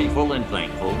 joyful, and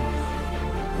thankful.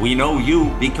 We know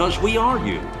you because we are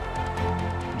you.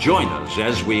 Join us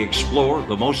as we explore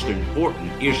the most important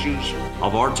issues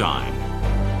of our time.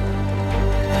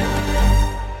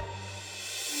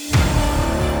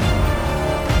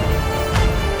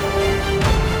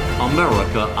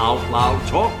 America Out Loud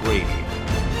Talk Radio.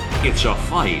 It's a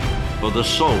fight for the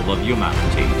soul of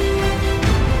humanity.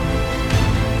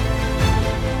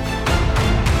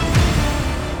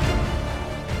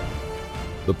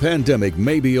 The pandemic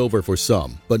may be over for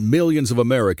some, but millions of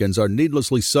Americans are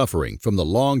needlessly suffering from the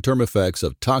long-term effects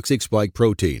of toxic spike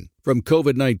protein from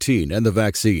COVID-19 and the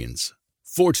vaccines.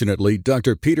 Fortunately,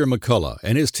 Dr. Peter McCullough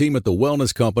and his team at the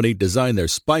Wellness Company designed their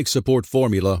spike support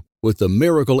formula with the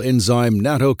miracle enzyme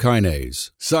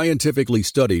nattokinase, scientifically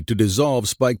studied to dissolve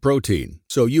spike protein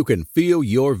so you can feel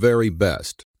your very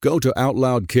best. Go to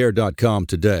OutLoudCare.com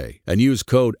today and use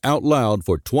code OUTLOUD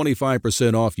for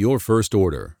 25% off your first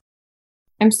order.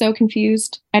 I'm so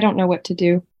confused. I don't know what to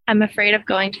do. I'm afraid of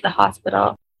going to the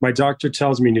hospital. My doctor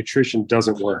tells me nutrition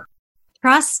doesn't work.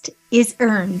 Trust is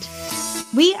earned.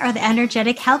 We are the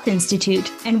Energetic Health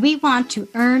Institute, and we want to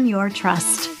earn your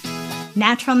trust.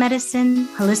 Natural medicine,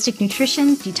 holistic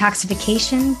nutrition,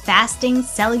 detoxification, fasting,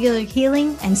 cellular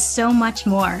healing, and so much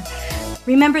more.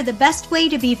 Remember, the best way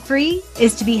to be free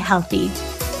is to be healthy.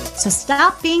 So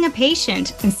stop being a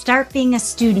patient and start being a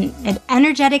student at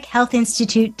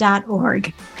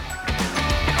energetichealthinstitute.org.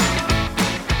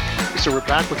 So we're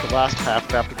back with the last half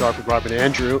of After Dark with Rob and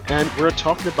Andrew, and we're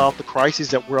talking about the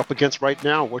crises that we're up against right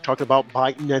now. We're talking about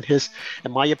Biden and his,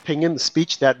 in my opinion, the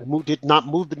speech that did not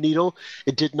move the needle.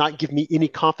 It did not give me any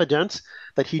confidence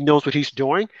that he knows what he's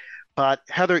doing. But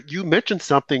Heather, you mentioned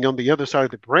something on the other side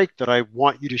of the break that I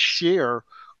want you to share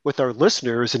with our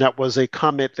listeners, and that was a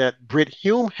comment that Brit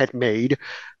Hume had made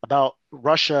about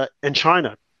Russia and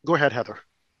China. Go ahead, Heather.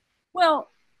 Well,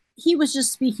 he was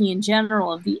just speaking in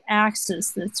general of the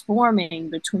axis that's forming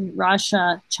between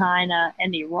Russia, China,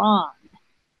 and Iran.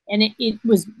 And it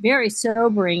was very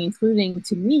sobering, including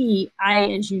to me.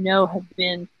 I, as you know, have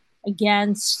been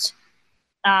against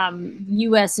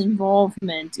U.S.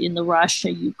 involvement in the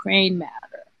Russia-Ukraine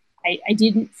matter. I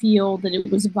didn't feel that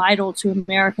it was vital to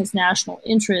America's national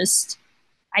interest.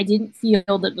 I didn't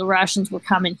feel that the Russians were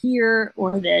coming here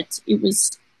or that it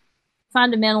was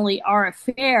fundamentally our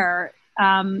affair.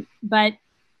 But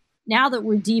now that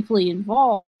we're deeply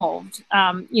involved,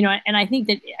 and I think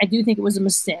that I do think it was a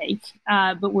mistake,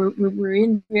 but we're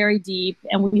in very deep,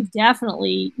 and we've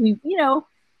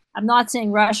I'm not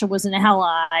saying Russia was an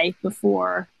ally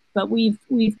before, but we've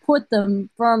put them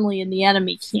firmly in the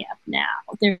enemy camp now.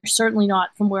 They're certainly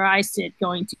not, from where I sit,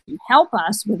 going to help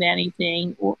us with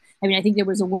anything. I think there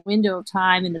was a window of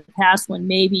time in the past when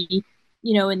maybe,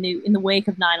 in the wake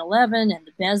of 9/11 and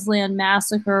the Beslan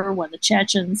massacre, when the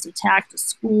Chechens attacked a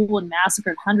school and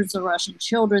massacred hundreds of Russian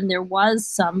children, there was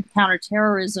some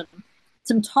counterterrorism,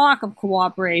 some talk of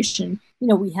cooperation.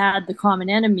 We had the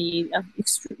common enemy of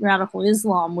radical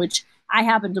Islam, which I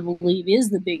happen to believe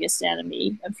is the biggest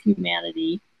enemy of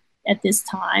humanity at this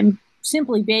time,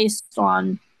 simply based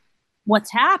on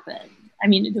what's happened.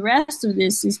 The rest of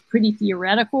this is pretty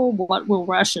theoretical. What will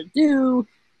Russia do?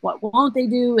 What won't they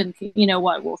do? And,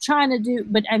 what will China do?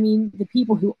 But, the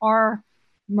people who are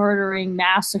murdering,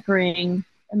 massacring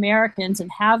Americans and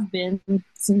have been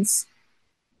since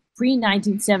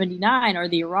pre-1979 are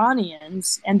the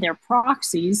Iranians and their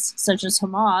proxies, such as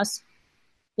Hamas.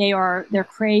 They're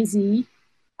crazy.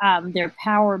 They're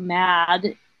power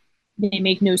mad. They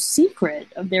make no secret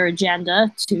of their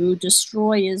agenda to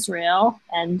destroy Israel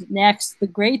and next the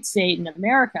great state in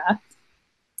America.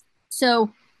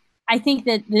 So I think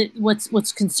that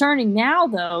what's concerning now,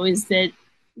 though, is that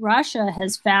Russia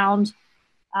has found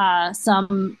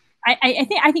some.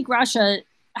 I think Russia.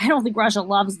 I don't think Russia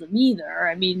loves them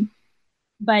either.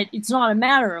 But it's not a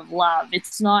matter of love.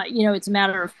 It's not, it's a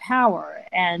matter of power.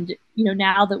 And,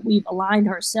 now that we've aligned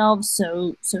ourselves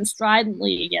so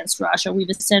stridently against Russia, we've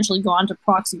essentially gone to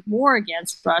proxy war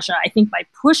against Russia. I think by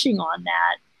pushing on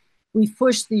that, we've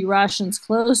pushed the Russians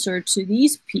closer to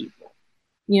these people.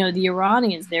 The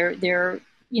Iranians, they're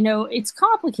it's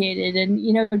complicated, and,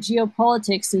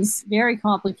 geopolitics is very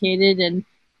complicated. And,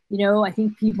 I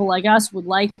think people like us would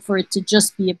like for it to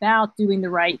just be about doing the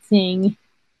right thing.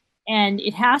 And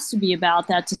it has to be about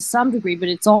that to some degree, but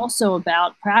it's also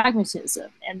about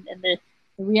pragmatism. And the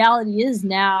reality is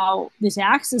now this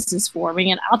axis is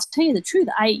forming. And I'll tell you the truth,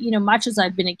 much as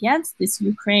I've been against this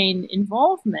Ukraine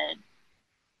involvement,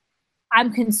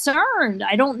 I'm concerned.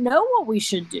 I don't know what we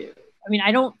should do.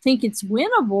 I don't think it's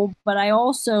winnable, but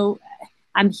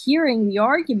I'm hearing the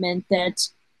argument that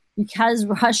because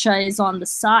Russia is on the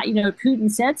side, Putin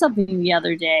said something the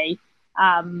other day.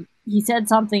 He said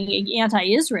something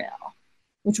anti-Israel,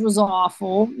 which was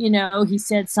awful. He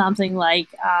said something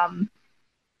like that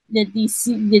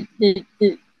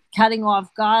the cutting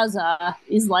off Gaza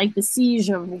is like the siege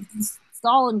of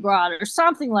Stalingrad or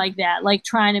something like that, like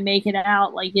trying to make it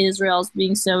out like Israel's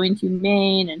being so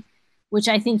inhumane, and which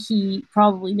I think he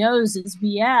probably knows is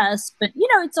BS. But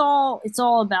it's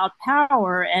all about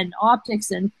power and optics,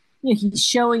 and he's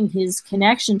showing his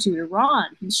connection to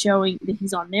Iran. He's showing that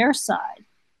he's on their side.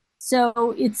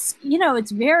 So it's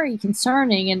very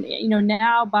concerning. And,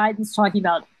 now Biden's talking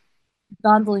about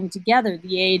bundling together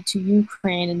the aid to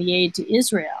Ukraine and the aid to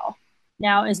Israel.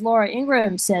 Now, as Laura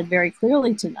Ingraham said very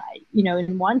clearly tonight,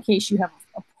 in one case you have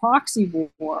a proxy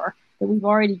war that we've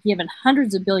already given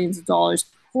hundreds of billions of dollars,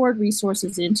 poured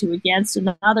resources into against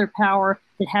another power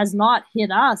that has not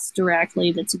hit us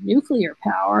directly, that's a nuclear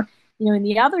power. In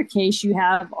the other case, you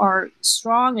have our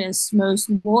strongest, most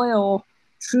loyal,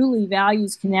 truly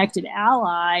values-connected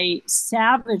ally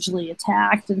savagely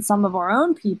attacked, and some of our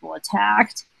own people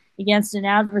attacked against an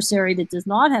adversary that does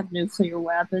not have nuclear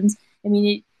weapons.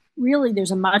 There's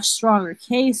a much stronger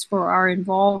case for our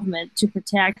involvement to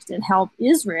protect and help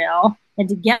Israel and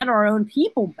to get our own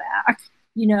people back,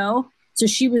 So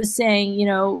she was saying,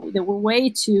 that we're way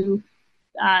too,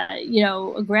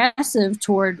 aggressive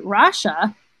toward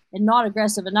Russia and not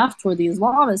aggressive enough toward the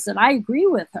Islamists, and I agree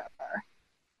with her.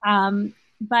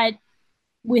 But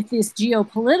with this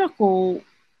geopolitical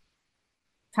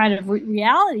kind of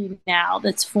reality now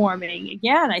that's forming,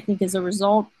 again, I think as a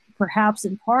result, perhaps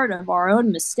in part of our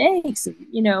own mistakes,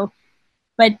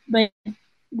 but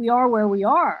we are where we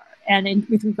are. And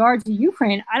with regard to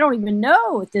Ukraine, I don't even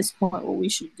know at this point what we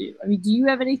should do. I mean, do you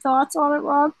have any thoughts on it,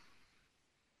 Rob?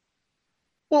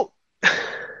 Well,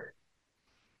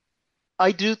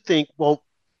 I do think, well,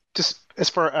 just as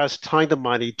far as tying the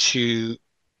money to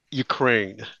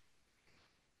Ukraine,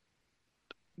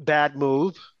 bad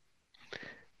move.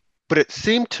 But it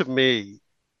seemed to me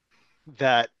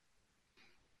that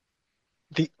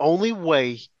the only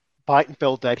way Biden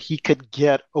felt that he could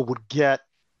get or would get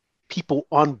people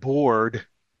on board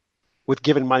with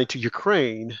giving money to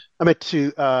Ukraine, I mean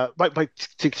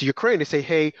to Ukraine, they say,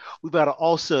 hey, we've got to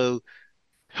also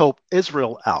help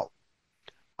Israel out.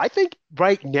 I think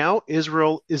right now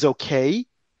Israel is okay.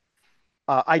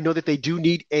 I know that they do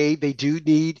need aid, they do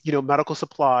need medical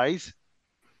supplies,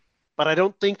 but I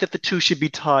don't think that the two should be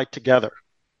tied together.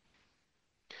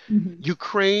 Mm-hmm.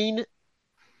 Ukraine,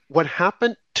 what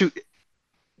happened to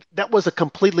that was a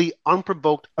completely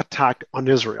unprovoked attack on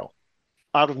Israel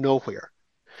out of nowhere.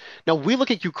 Now we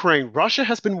look at Ukraine. Russia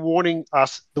has been warning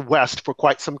us, the West, for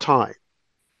quite some time.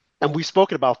 And we've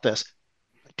spoken about this.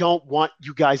 I don't want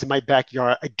you guys in my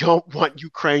backyard. I don't want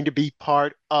Ukraine to be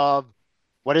part of,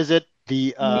 what is it?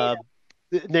 The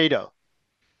NATO.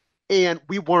 And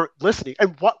we weren't listening.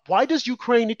 And why does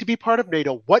Ukraine need to be part of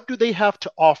NATO? What do they have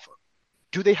to offer?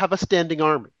 Do they have a standing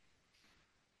army?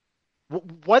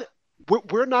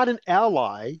 We're not an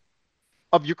ally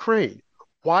of Ukraine.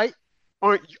 Why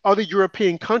aren't other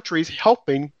European countries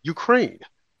helping Ukraine?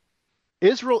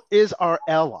 Israel is our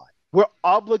ally. We're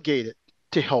obligated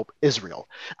to help Israel.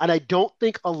 And I don't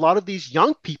think a lot of these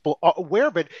young people are aware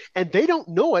of it, and they don't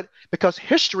know it because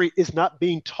history is not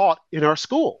being taught in our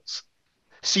schools.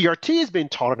 CRT is being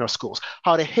taught in our schools,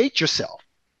 how to hate yourself.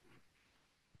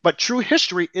 But true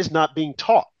history is not being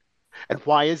taught. And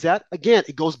why is that? Again,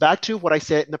 it goes back to what I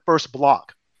said in the first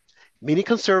block. Many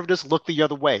conservatives look the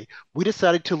other way. We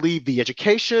decided to leave the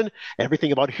education,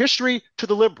 everything about history, to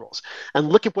the liberals. And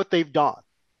look at what they've done.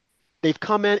 They've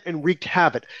come in and wreaked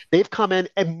havoc. They've come in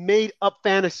and made up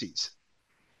fantasies.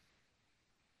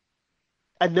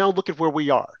 And now look at where we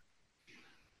are.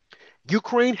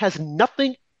 Ukraine has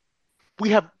nothing.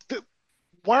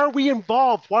 Why are we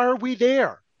involved? Why are we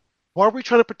there? Why are we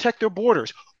trying to protect their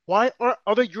borders? Why aren't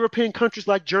other European countries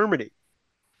like Germany,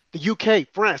 the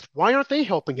UK, France, why aren't they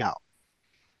helping out?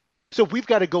 So we've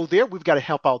got to go there. We've got to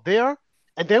help out there.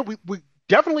 And then we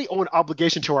definitely owe an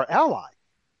obligation to our ally.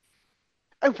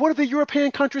 And what are the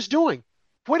European countries doing?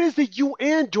 What is the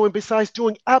UN doing besides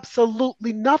doing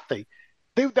absolutely nothing?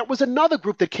 That was another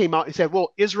group that came out and said,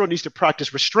 well, Israel needs to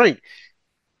practice restraint.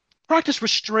 Practice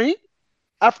restraint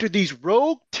after these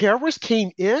rogue terrorists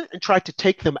came in and tried to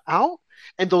take them out?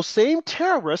 And those same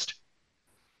terrorists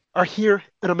are here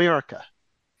in America.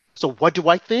 So what do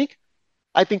I think?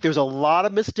 I think there's a lot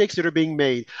of mistakes that are being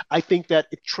made. I think that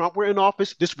if Trump were in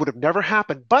office, this would have never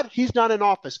happened. But he's not in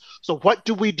office. So what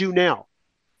do we do now?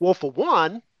 Well, for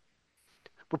one,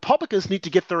 Republicans need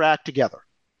to get their act together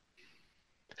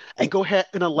and go ahead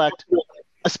and elect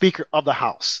a Speaker of the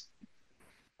House.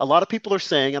 A lot of people are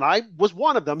saying, and I was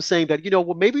one of them, saying that,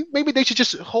 well, maybe they should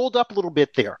just hold up a little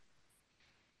bit there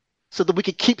so that we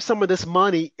could keep some of this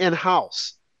money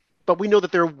in-house. But we know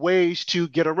that there are ways to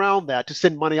get around that, to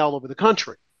send money all over the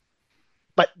country.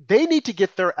 But they need to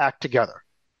get their act together.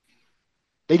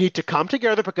 They need to come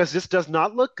together because this does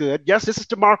not look good. Yes, this is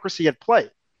democracy at play.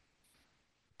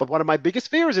 But one of my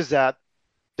biggest fears is that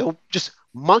they'll just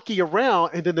monkey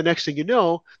around, and then the next thing you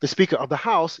know, the Speaker of the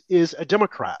House is a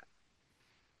Democrat.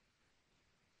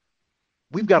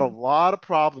 We've got a lot of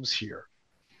problems here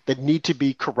that need to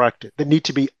be corrected, that need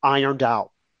to be ironed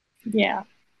out. Yeah.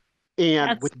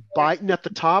 And with Biden at the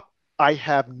top, I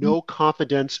have no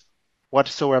confidence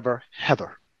whatsoever,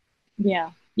 Heather.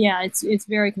 Yeah, it's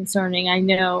very concerning. I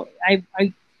know.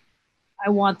 I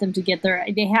want them to get there.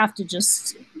 They have to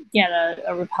just get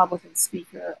a Republican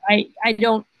speaker. I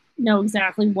don't know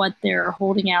exactly what they're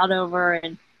holding out over,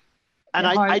 and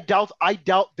I doubt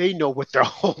they know what they're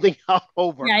holding out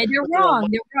over. Yeah, they're wrong.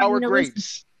 They're wrong.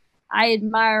 Listen, I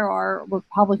admire our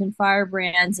Republican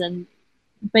firebrands,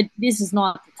 but this is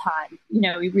not the time.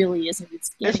 It really isn't.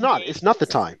 It's not the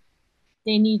time.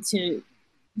 They need to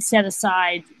set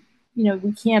aside.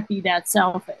 We can't be that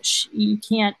selfish. You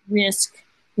can't risk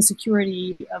the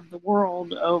security of the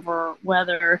world over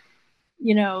whether,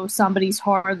 somebody's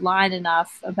hard line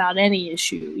enough about any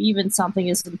issue, even something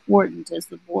as important as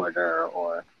the border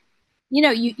or,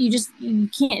 you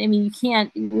can't. I mean, you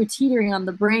can't. We're teetering on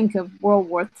the brink of World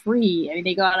War III. I mean,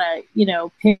 they gotta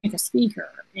pick a speaker.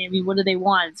 I mean, what do they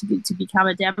want to become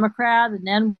a Democrat, and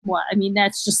then what? I mean,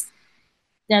 that's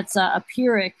a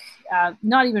Pyrrhic,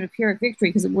 not even a Pyrrhic victory,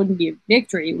 because it wouldn't be a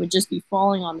victory. It would just be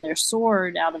falling on their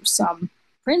sword out of some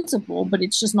principle, but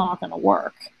it's just not going to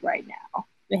work right now.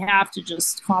 They have to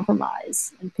just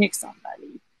compromise and pick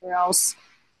somebody, or else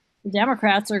the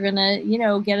Democrats are going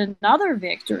to, get another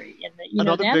victory. And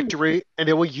another victory, and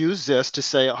they will use this to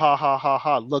say, ha, ha, ha,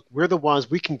 ha, look, we're the ones,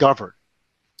 we can govern.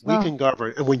 We can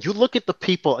govern. And when you look at the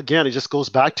people, again, it just goes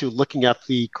back to looking at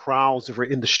the crowds that were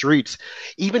in the streets,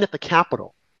 even at the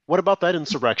Capitol. What about that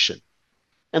insurrection?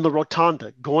 And the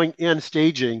Rotunda going in,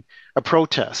 staging a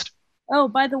protest. Oh,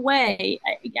 by the way,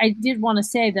 I did want to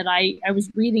say that I was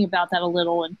reading about that a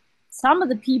little, and some of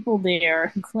the people there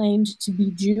who claimed to be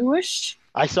Jewish.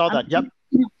 I saw that, yep.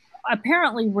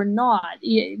 Apparently were not,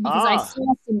 because I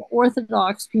saw some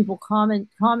Orthodox people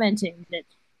commenting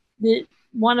that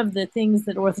one of the things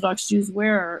that Orthodox Jews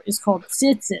wear is called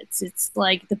tzitzits. It's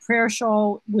like the prayer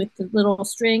shawl with the little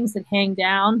strings that hang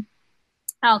down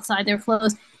outside their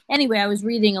clothes. Anyway, I was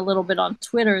reading a little bit on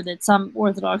Twitter that some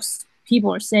Orthodox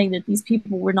people are saying that these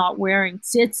people were not wearing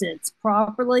tzitzits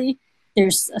properly.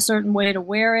 There's a certain way to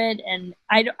wear it, and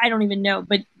I don't even know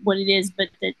what it is, but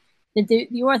that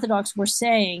the Orthodox were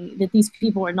saying that these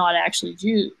people are not actually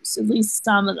Jews. At least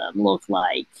some of them look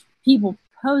like people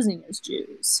posing as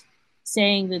Jews,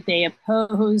 saying that they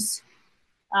oppose,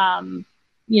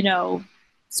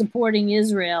 supporting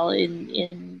Israel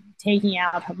in taking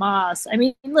out Hamas. I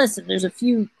mean, listen, there's a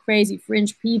few crazy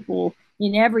fringe people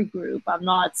in every group. I'm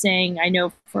not saying I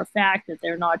know for a fact that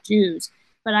they're not Jews,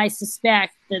 but I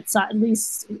suspect that at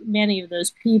least many of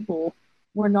those people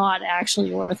were not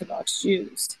actually Orthodox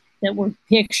Jews that were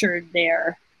pictured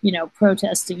there,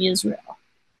 protesting Israel.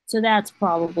 So that's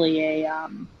probably a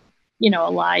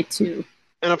lie too.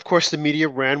 And of course, the media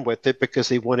ran with it because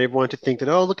they want everyone to think that,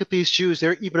 oh, look at these Jews,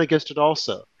 they're even against it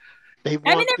also. They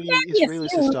want the Israelis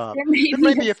to stop. There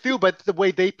may be a few, but the way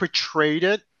they portrayed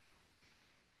it,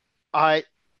 I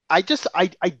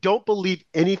don't believe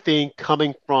anything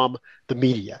coming from the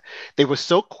media. They were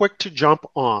so quick to jump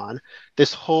on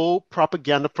this whole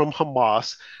propaganda from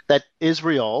Hamas that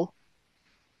Israel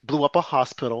blew up a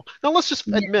hospital. Now, let's just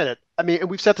admit it. I mean,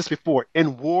 and we've said this before.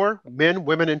 In war, men,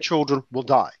 women, and children will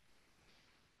die.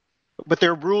 But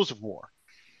there are rules of war.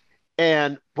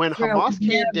 And when Hamas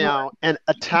came down and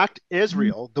attacked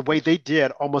Israel the way they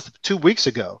did almost 2 weeks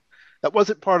ago, that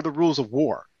wasn't part of the rules of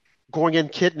war. Going in,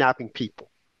 kidnapping people,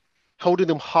 holding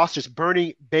them hostage,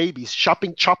 burning babies,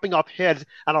 chopping off heads.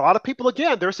 And a lot of people,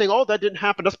 again, they're saying, oh, that didn't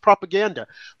happen. That's propaganda.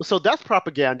 Well, so that's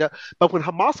propaganda. But when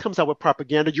Hamas comes out with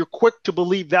propaganda, you're quick to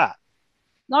believe that.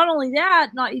 Not only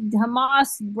that,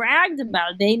 Hamas bragged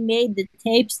about it. They made the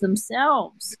tapes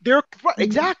themselves.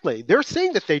 Exactly. They're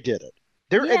saying that they did it.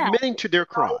 They're admitting to their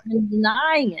crime. They're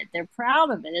denying it. They're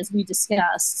proud of it, as we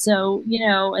discussed. So,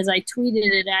 as I tweeted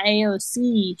it at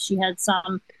AOC, she had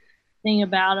some thing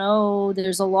about, oh,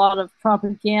 there's a lot of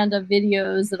propaganda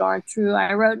videos that aren't true.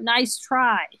 I wrote, nice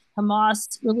try.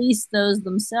 Hamas released those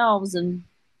themselves and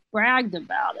bragged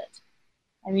about it.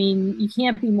 I mean, you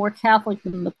can't be more Catholic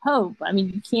than the Pope. I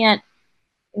mean,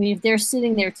 if they're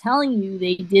sitting there telling you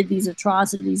they did these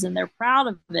atrocities and they're proud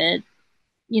of it,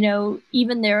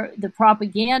 even the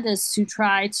propagandists who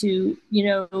try to,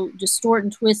 distort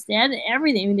and twist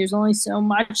everything. I mean, there's only so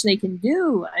much they can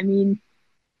do. I mean,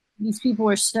 these people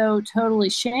are so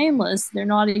totally shameless. They're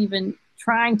not even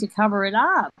trying to cover it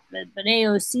up, but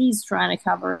AOC's trying to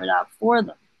cover it up for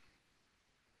them.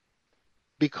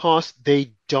 Because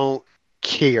they don't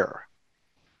care.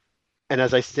 And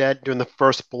as I said during the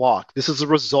first block, this is a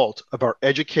result of our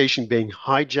education being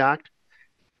hijacked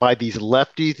by these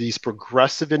lefties, these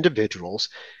progressive individuals.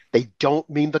 They don't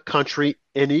mean the country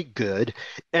any good.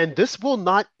 And this will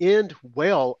not end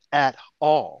well at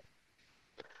all.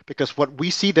 Because what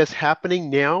we see that's happening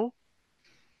now,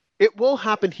 it will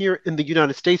happen here in the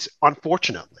United States,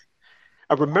 unfortunately.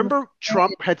 I remember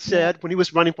Trump had said when he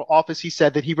was running for office, he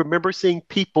said that he remembers seeing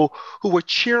people who were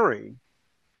cheering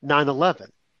 9/11.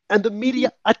 And the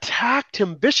media attacked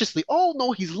him viciously. Oh,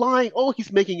 no, he's lying. Oh,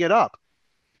 he's making it up.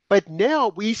 But now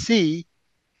we see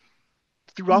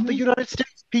throughout the United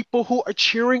States people who are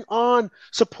cheering on,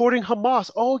 supporting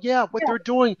Hamas. Oh, yeah, what they're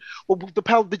doing. Well,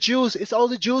 the Jews, it's all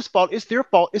the Jews' fault. It's their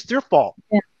fault. It's their fault.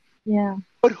 Yeah.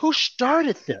 But who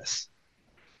started this?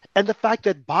 And the fact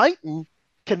that Biden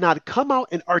cannot come out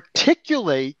and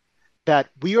articulate that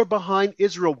we are behind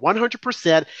Israel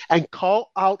 100% and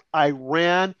call out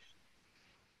Iran.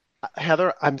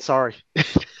 Heather, I'm sorry.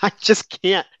 I just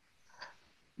can't.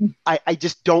 I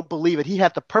just don't believe it. He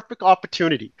had the perfect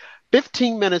opportunity.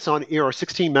 15 minutes on air or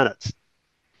 16 minutes.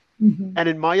 Mm-hmm. And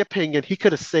in my opinion, he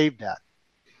could have saved that.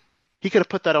 He could have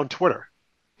put that on Twitter.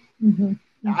 Mm-hmm.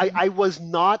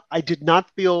 Mm-hmm. I did not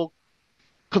feel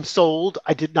consoled.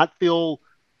 I did not feel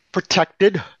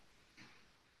protected.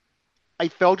 I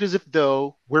felt as if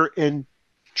though we're in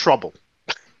trouble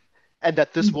and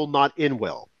that this will not end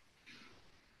well.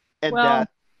 And Well, that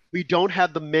we don't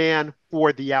have the man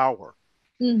for the hour.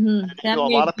 mm-hmm. You That know, a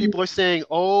may lot of be. people are saying,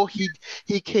 "Oh,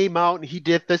 he came out and he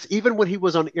did this." Even when he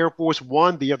was on Air Force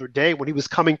One the other day, when he was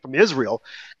coming from Israel,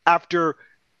 after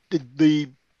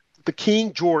the the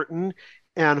King Jordan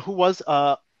and who was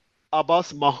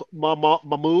Abbas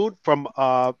Mahmoud from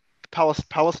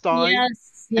Palestine,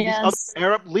 Yes, and these other yes.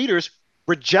 Arab leaders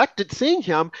rejected seeing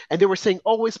him, and they were saying,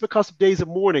 "Oh, it's because of days of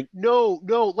mourning." No,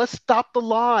 no, let's stop the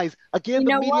lies. Again, You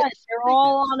the know media what? is They're doing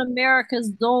all this. on America's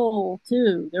dole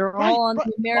too. They're all Right, on right.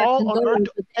 the All American on our dole,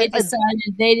 but they and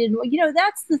decided they didn't.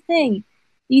 That's the thing.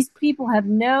 These people have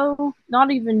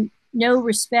not even no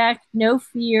respect, no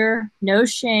fear, no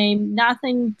shame,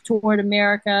 nothing toward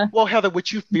America, well, Heather,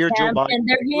 would you fear Joe Biden? and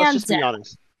their Let's just hands be out.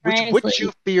 honest. Would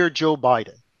you Frankly, fear Joe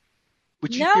Biden?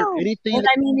 Would you fear no. anything And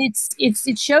that I mean,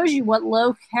 it shows you what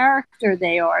low character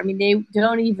they are. I mean, they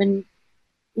don't even.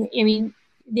 I mean,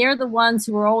 they're the ones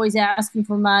who are always asking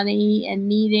for money and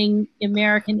needing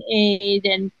American aid.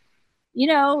 And,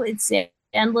 it's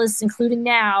endless, including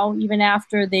now, even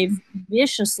after they've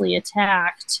viciously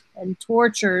attacked and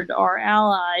tortured our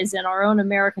allies and our own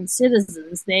American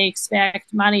citizens. They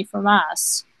expect money from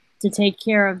us to take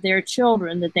care of their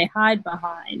children that they hide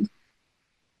behind.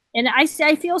 And I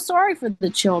feel sorry for the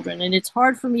children, and it's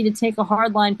hard for me to take a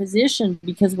hardline position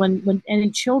because when any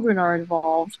children are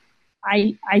involved,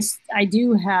 I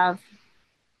do have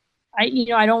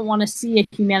I don't want to see a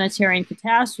humanitarian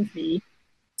catastrophe,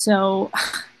 so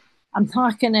I'm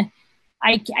not gonna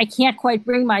I can't quite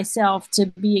bring myself to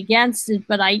be against it,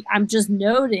 but I'm just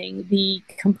noting the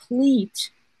complete,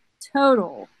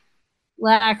 total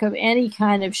lack of any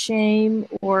kind of shame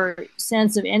or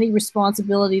sense of any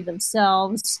responsibility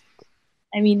themselves.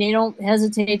 I mean, they don't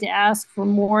hesitate to ask for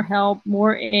more help,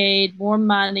 more aid, more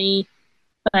money.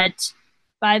 But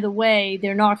by the way,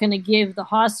 they're not going to give the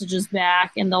hostages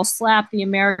back, and they'll slap the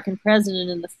American president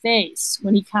in the face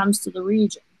when he comes to the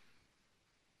region.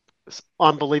 is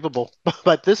unbelievable?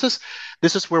 But this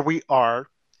is where we are,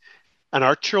 and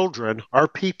our children, our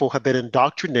people have been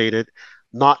indoctrinated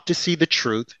not to see the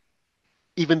truth,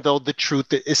 even though the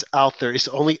truth is out there. It's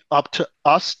only up to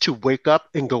us to wake up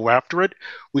and go after it.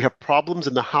 We have problems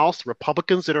in the House,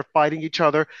 Republicans that are fighting each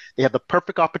other. They have the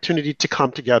perfect opportunity to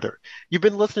come together. You've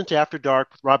been listening to After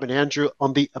Dark with Rob and Andrew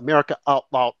on the America Out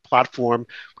Loud platform.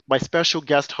 My special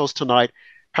guest host tonight,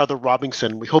 Heather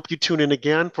Robinson. We hope you tune in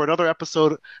again for another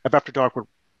episode of After Dark with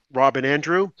Rob and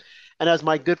Andrew. And as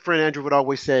my good friend Andrew would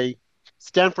always say,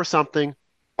 stand for something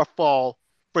or fall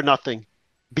for nothing.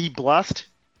 Be blessed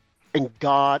and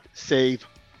God save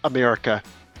America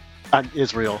and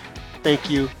Israel. Thank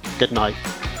you. Good night.